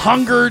feeling the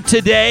hunger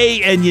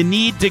today and you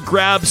need to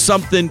grab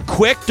something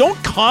quick, don't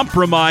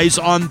compromise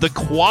on the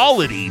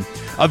quality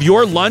of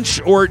your lunch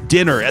or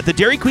dinner. At the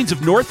Dairy Queens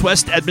of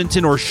Northwest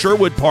Edmonton or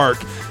Sherwood Park,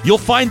 you'll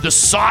find the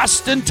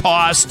sauced and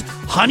tossed,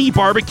 honey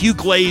barbecue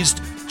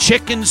glazed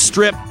chicken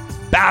strip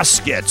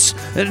baskets.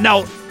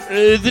 Now,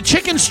 the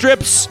chicken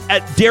strips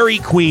at Dairy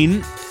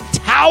Queen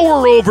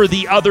tower over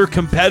the other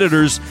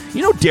competitors.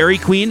 You know, Dairy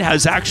Queen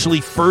has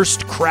actually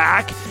first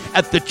crack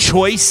at the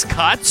choice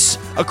cuts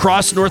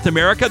across North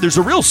America. There's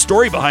a real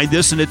story behind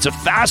this, and it's a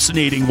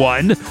fascinating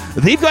one.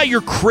 They've got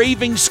your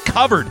cravings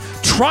covered.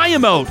 Try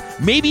them out.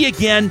 Maybe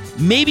again,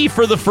 maybe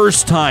for the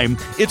first time.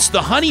 It's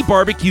the Honey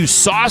Barbecue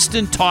Sauced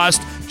and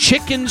Tossed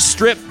Chicken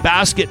Strip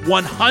Basket,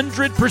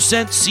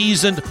 100%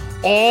 seasoned,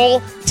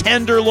 all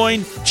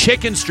tenderloin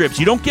chicken strips.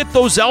 You don't get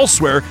those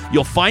elsewhere.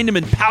 You'll find them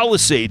in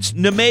Palisades,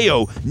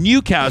 Nemeo,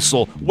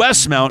 Newcastle,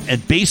 Westmount,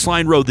 and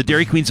Baseline Road, the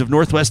Dairy Queens of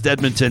Northwest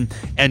Edmonton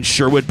and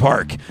Sherwood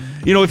Park.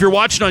 You know, if you're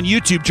watching on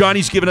YouTube,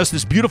 Johnny's given us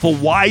this beautiful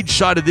wide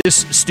shot of this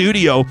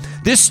studio.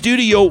 This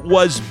studio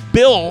was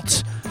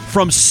built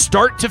from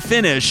start to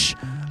finish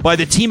by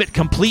the team at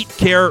Complete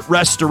Care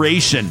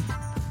Restoration.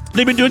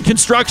 They've been doing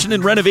construction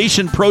and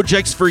renovation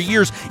projects for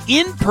years,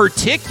 in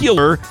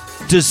particular,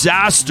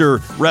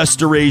 disaster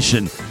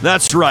restoration.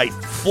 That's right,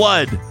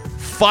 flood,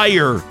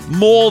 fire,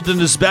 mold,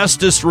 and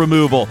asbestos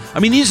removal. I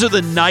mean, these are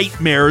the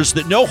nightmares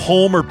that no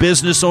home or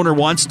business owner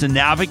wants to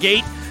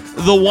navigate.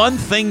 The one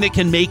thing that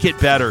can make it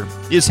better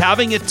is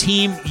having a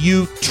team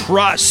you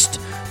trust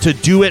to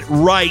do it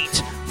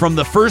right from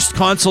the first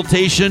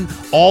consultation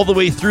all the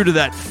way through to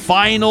that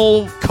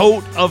final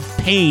coat of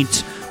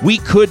paint. We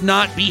could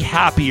not be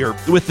happier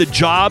with the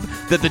job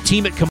that the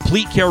team at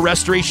Complete Care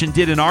Restoration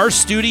did in our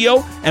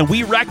studio, and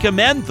we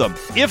recommend them.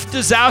 If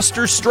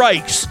disaster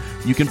strikes,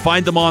 you can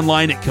find them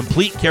online at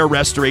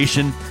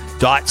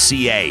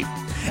CompleteCareRestoration.ca.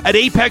 At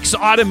Apex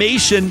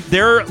Automation,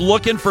 they're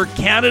looking for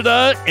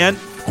Canada and,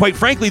 quite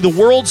frankly, the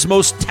world's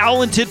most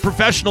talented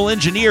professional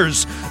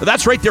engineers.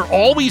 That's right, they're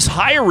always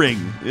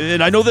hiring.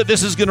 And I know that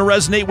this is going to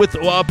resonate with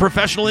a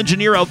professional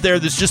engineer out there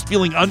that's just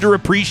feeling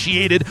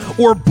underappreciated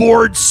or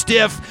bored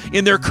stiff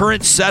in their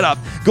current setup.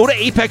 Go to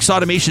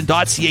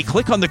apexautomation.ca,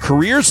 click on the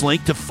careers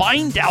link to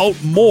find out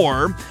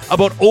more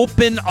about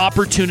open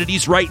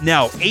opportunities right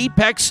now.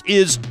 Apex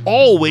is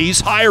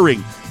always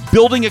hiring,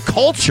 building a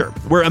culture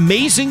where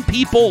amazing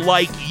people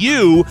like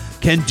you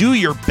can do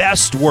your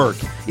best work.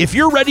 If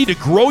you're ready to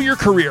grow your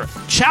career,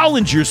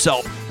 challenge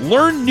yourself,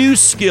 learn new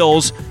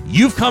skills,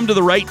 you've come to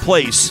the right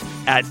place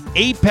at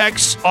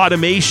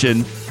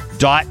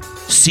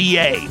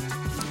apexautomation.ca.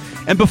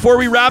 And before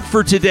we wrap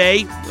for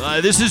today,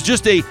 this is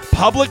just a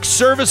public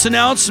service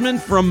announcement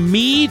from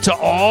me to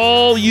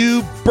all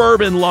you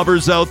bourbon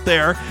lovers out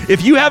there.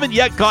 If you haven't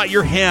yet got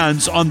your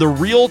hands on the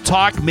Real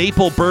Talk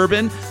Maple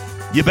Bourbon,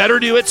 you better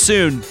do it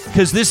soon,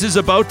 because this is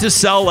about to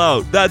sell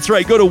out. That's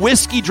right. Go to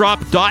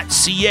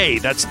whiskydrop.ca.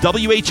 That's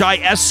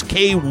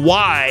WHISKY,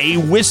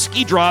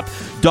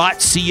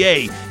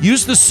 whiskydrop.ca.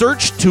 Use the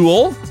search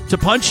tool to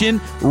punch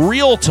in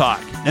Real Talk,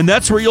 and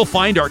that's where you'll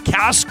find our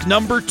cask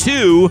number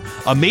 2,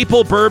 a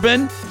maple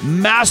bourbon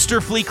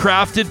masterfully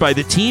crafted by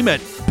the team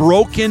at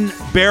Broken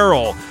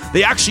Barrel.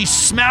 They actually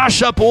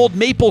smash up old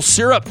maple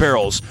syrup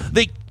barrels.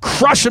 They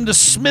crush them to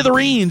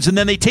smithereens, and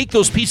then they take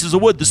those pieces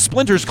of wood, the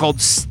splinters called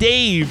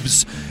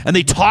staves, and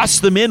they toss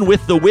them in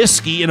with the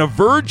whiskey in a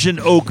virgin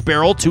oak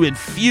barrel to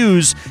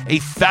infuse a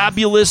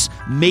fabulous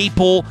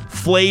maple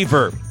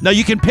flavor. Now,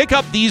 you can pick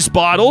up these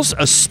bottles,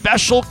 a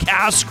special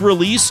cask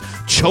release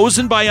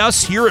chosen by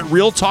us here at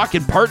Real Talk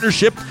in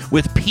partnership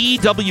with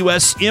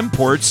PWS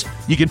Imports.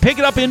 You can pick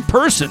it up in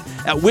person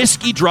at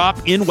Whiskey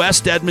Drop in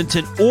West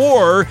Edmonton,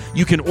 or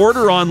you can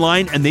order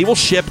online and they will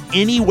ship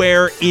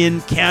anywhere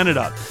in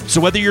Canada.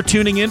 So whether you're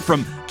tuning in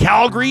from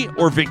Calgary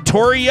or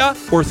Victoria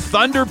or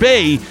Thunder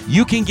Bay,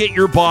 you can get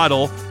your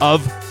bottle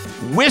of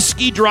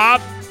Whiskey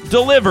Drop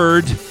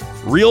delivered.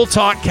 Real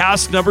Talk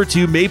cask number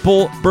 2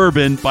 maple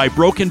bourbon by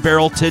Broken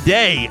Barrel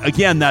today.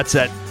 Again, that's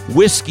at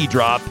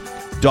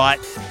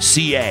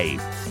whiskydrop.ca.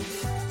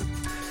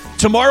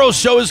 Tomorrow's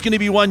show is going to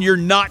be one you're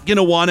not going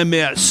to want to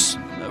miss.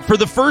 For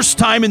the first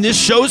time in this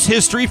show's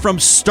history, from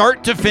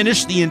start to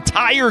finish, the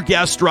entire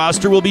guest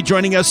roster will be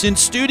joining us in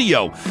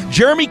studio.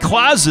 Jeremy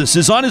Klazis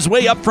is on his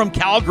way up from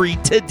Calgary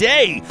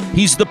today.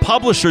 He's the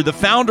publisher, the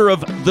founder of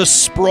The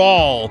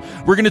Sprawl.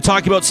 We're going to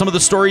talk about some of the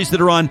stories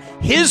that are on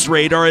his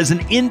radar as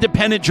an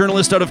independent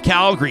journalist out of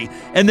Calgary.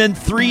 And then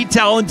 3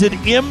 talented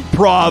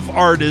improv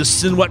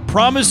artists in what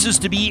promises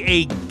to be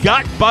a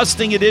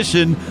gut-busting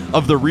edition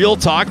of the Real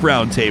Talk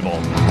Roundtable.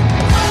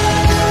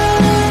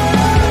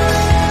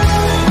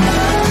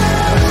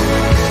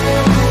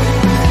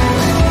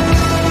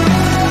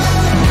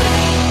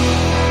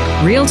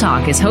 Real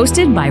Talk is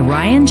hosted by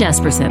Ryan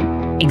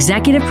Jesperson,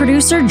 executive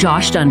producer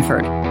Josh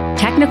Dunford,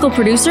 technical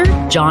producer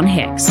John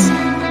Hicks,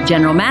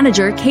 general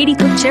manager Katie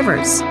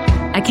Cook-Chivers,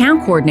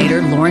 account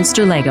coordinator Lawrence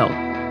Derlego,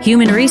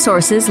 human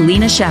resources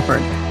Lena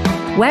Shepard,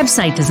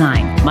 website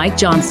design Mike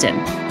Johnston,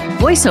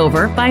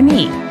 voiceover by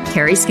me,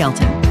 Carrie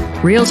Skelton.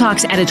 Real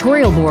Talk's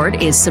editorial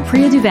board is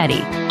Supriya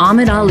Dwivedi,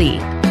 Ahmed Ali,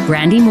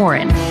 Brandy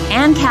Morin,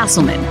 Ann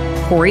Castleman,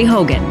 Corey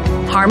Hogan,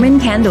 Harman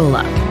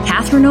Kandola,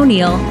 Catherine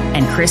O'Neill,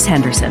 and Chris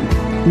Henderson.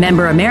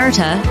 Member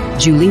Emerita,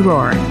 Julie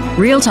Rohr.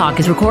 Real Talk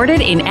is recorded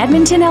in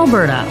Edmonton,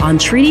 Alberta on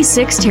Treaty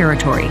 6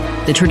 territory,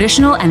 the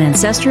traditional and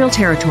ancestral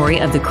territory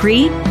of the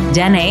Cree,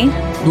 Dene,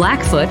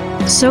 Blackfoot,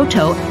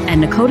 Saulteaux,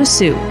 and Nakota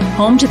Sioux,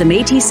 home to the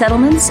Métis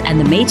settlements and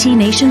the Métis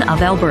Nation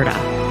of Alberta.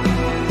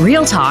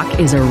 Real Talk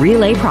is a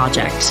relay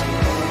project.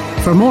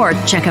 For more,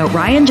 check out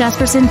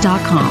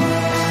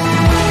ryanjesperson.com.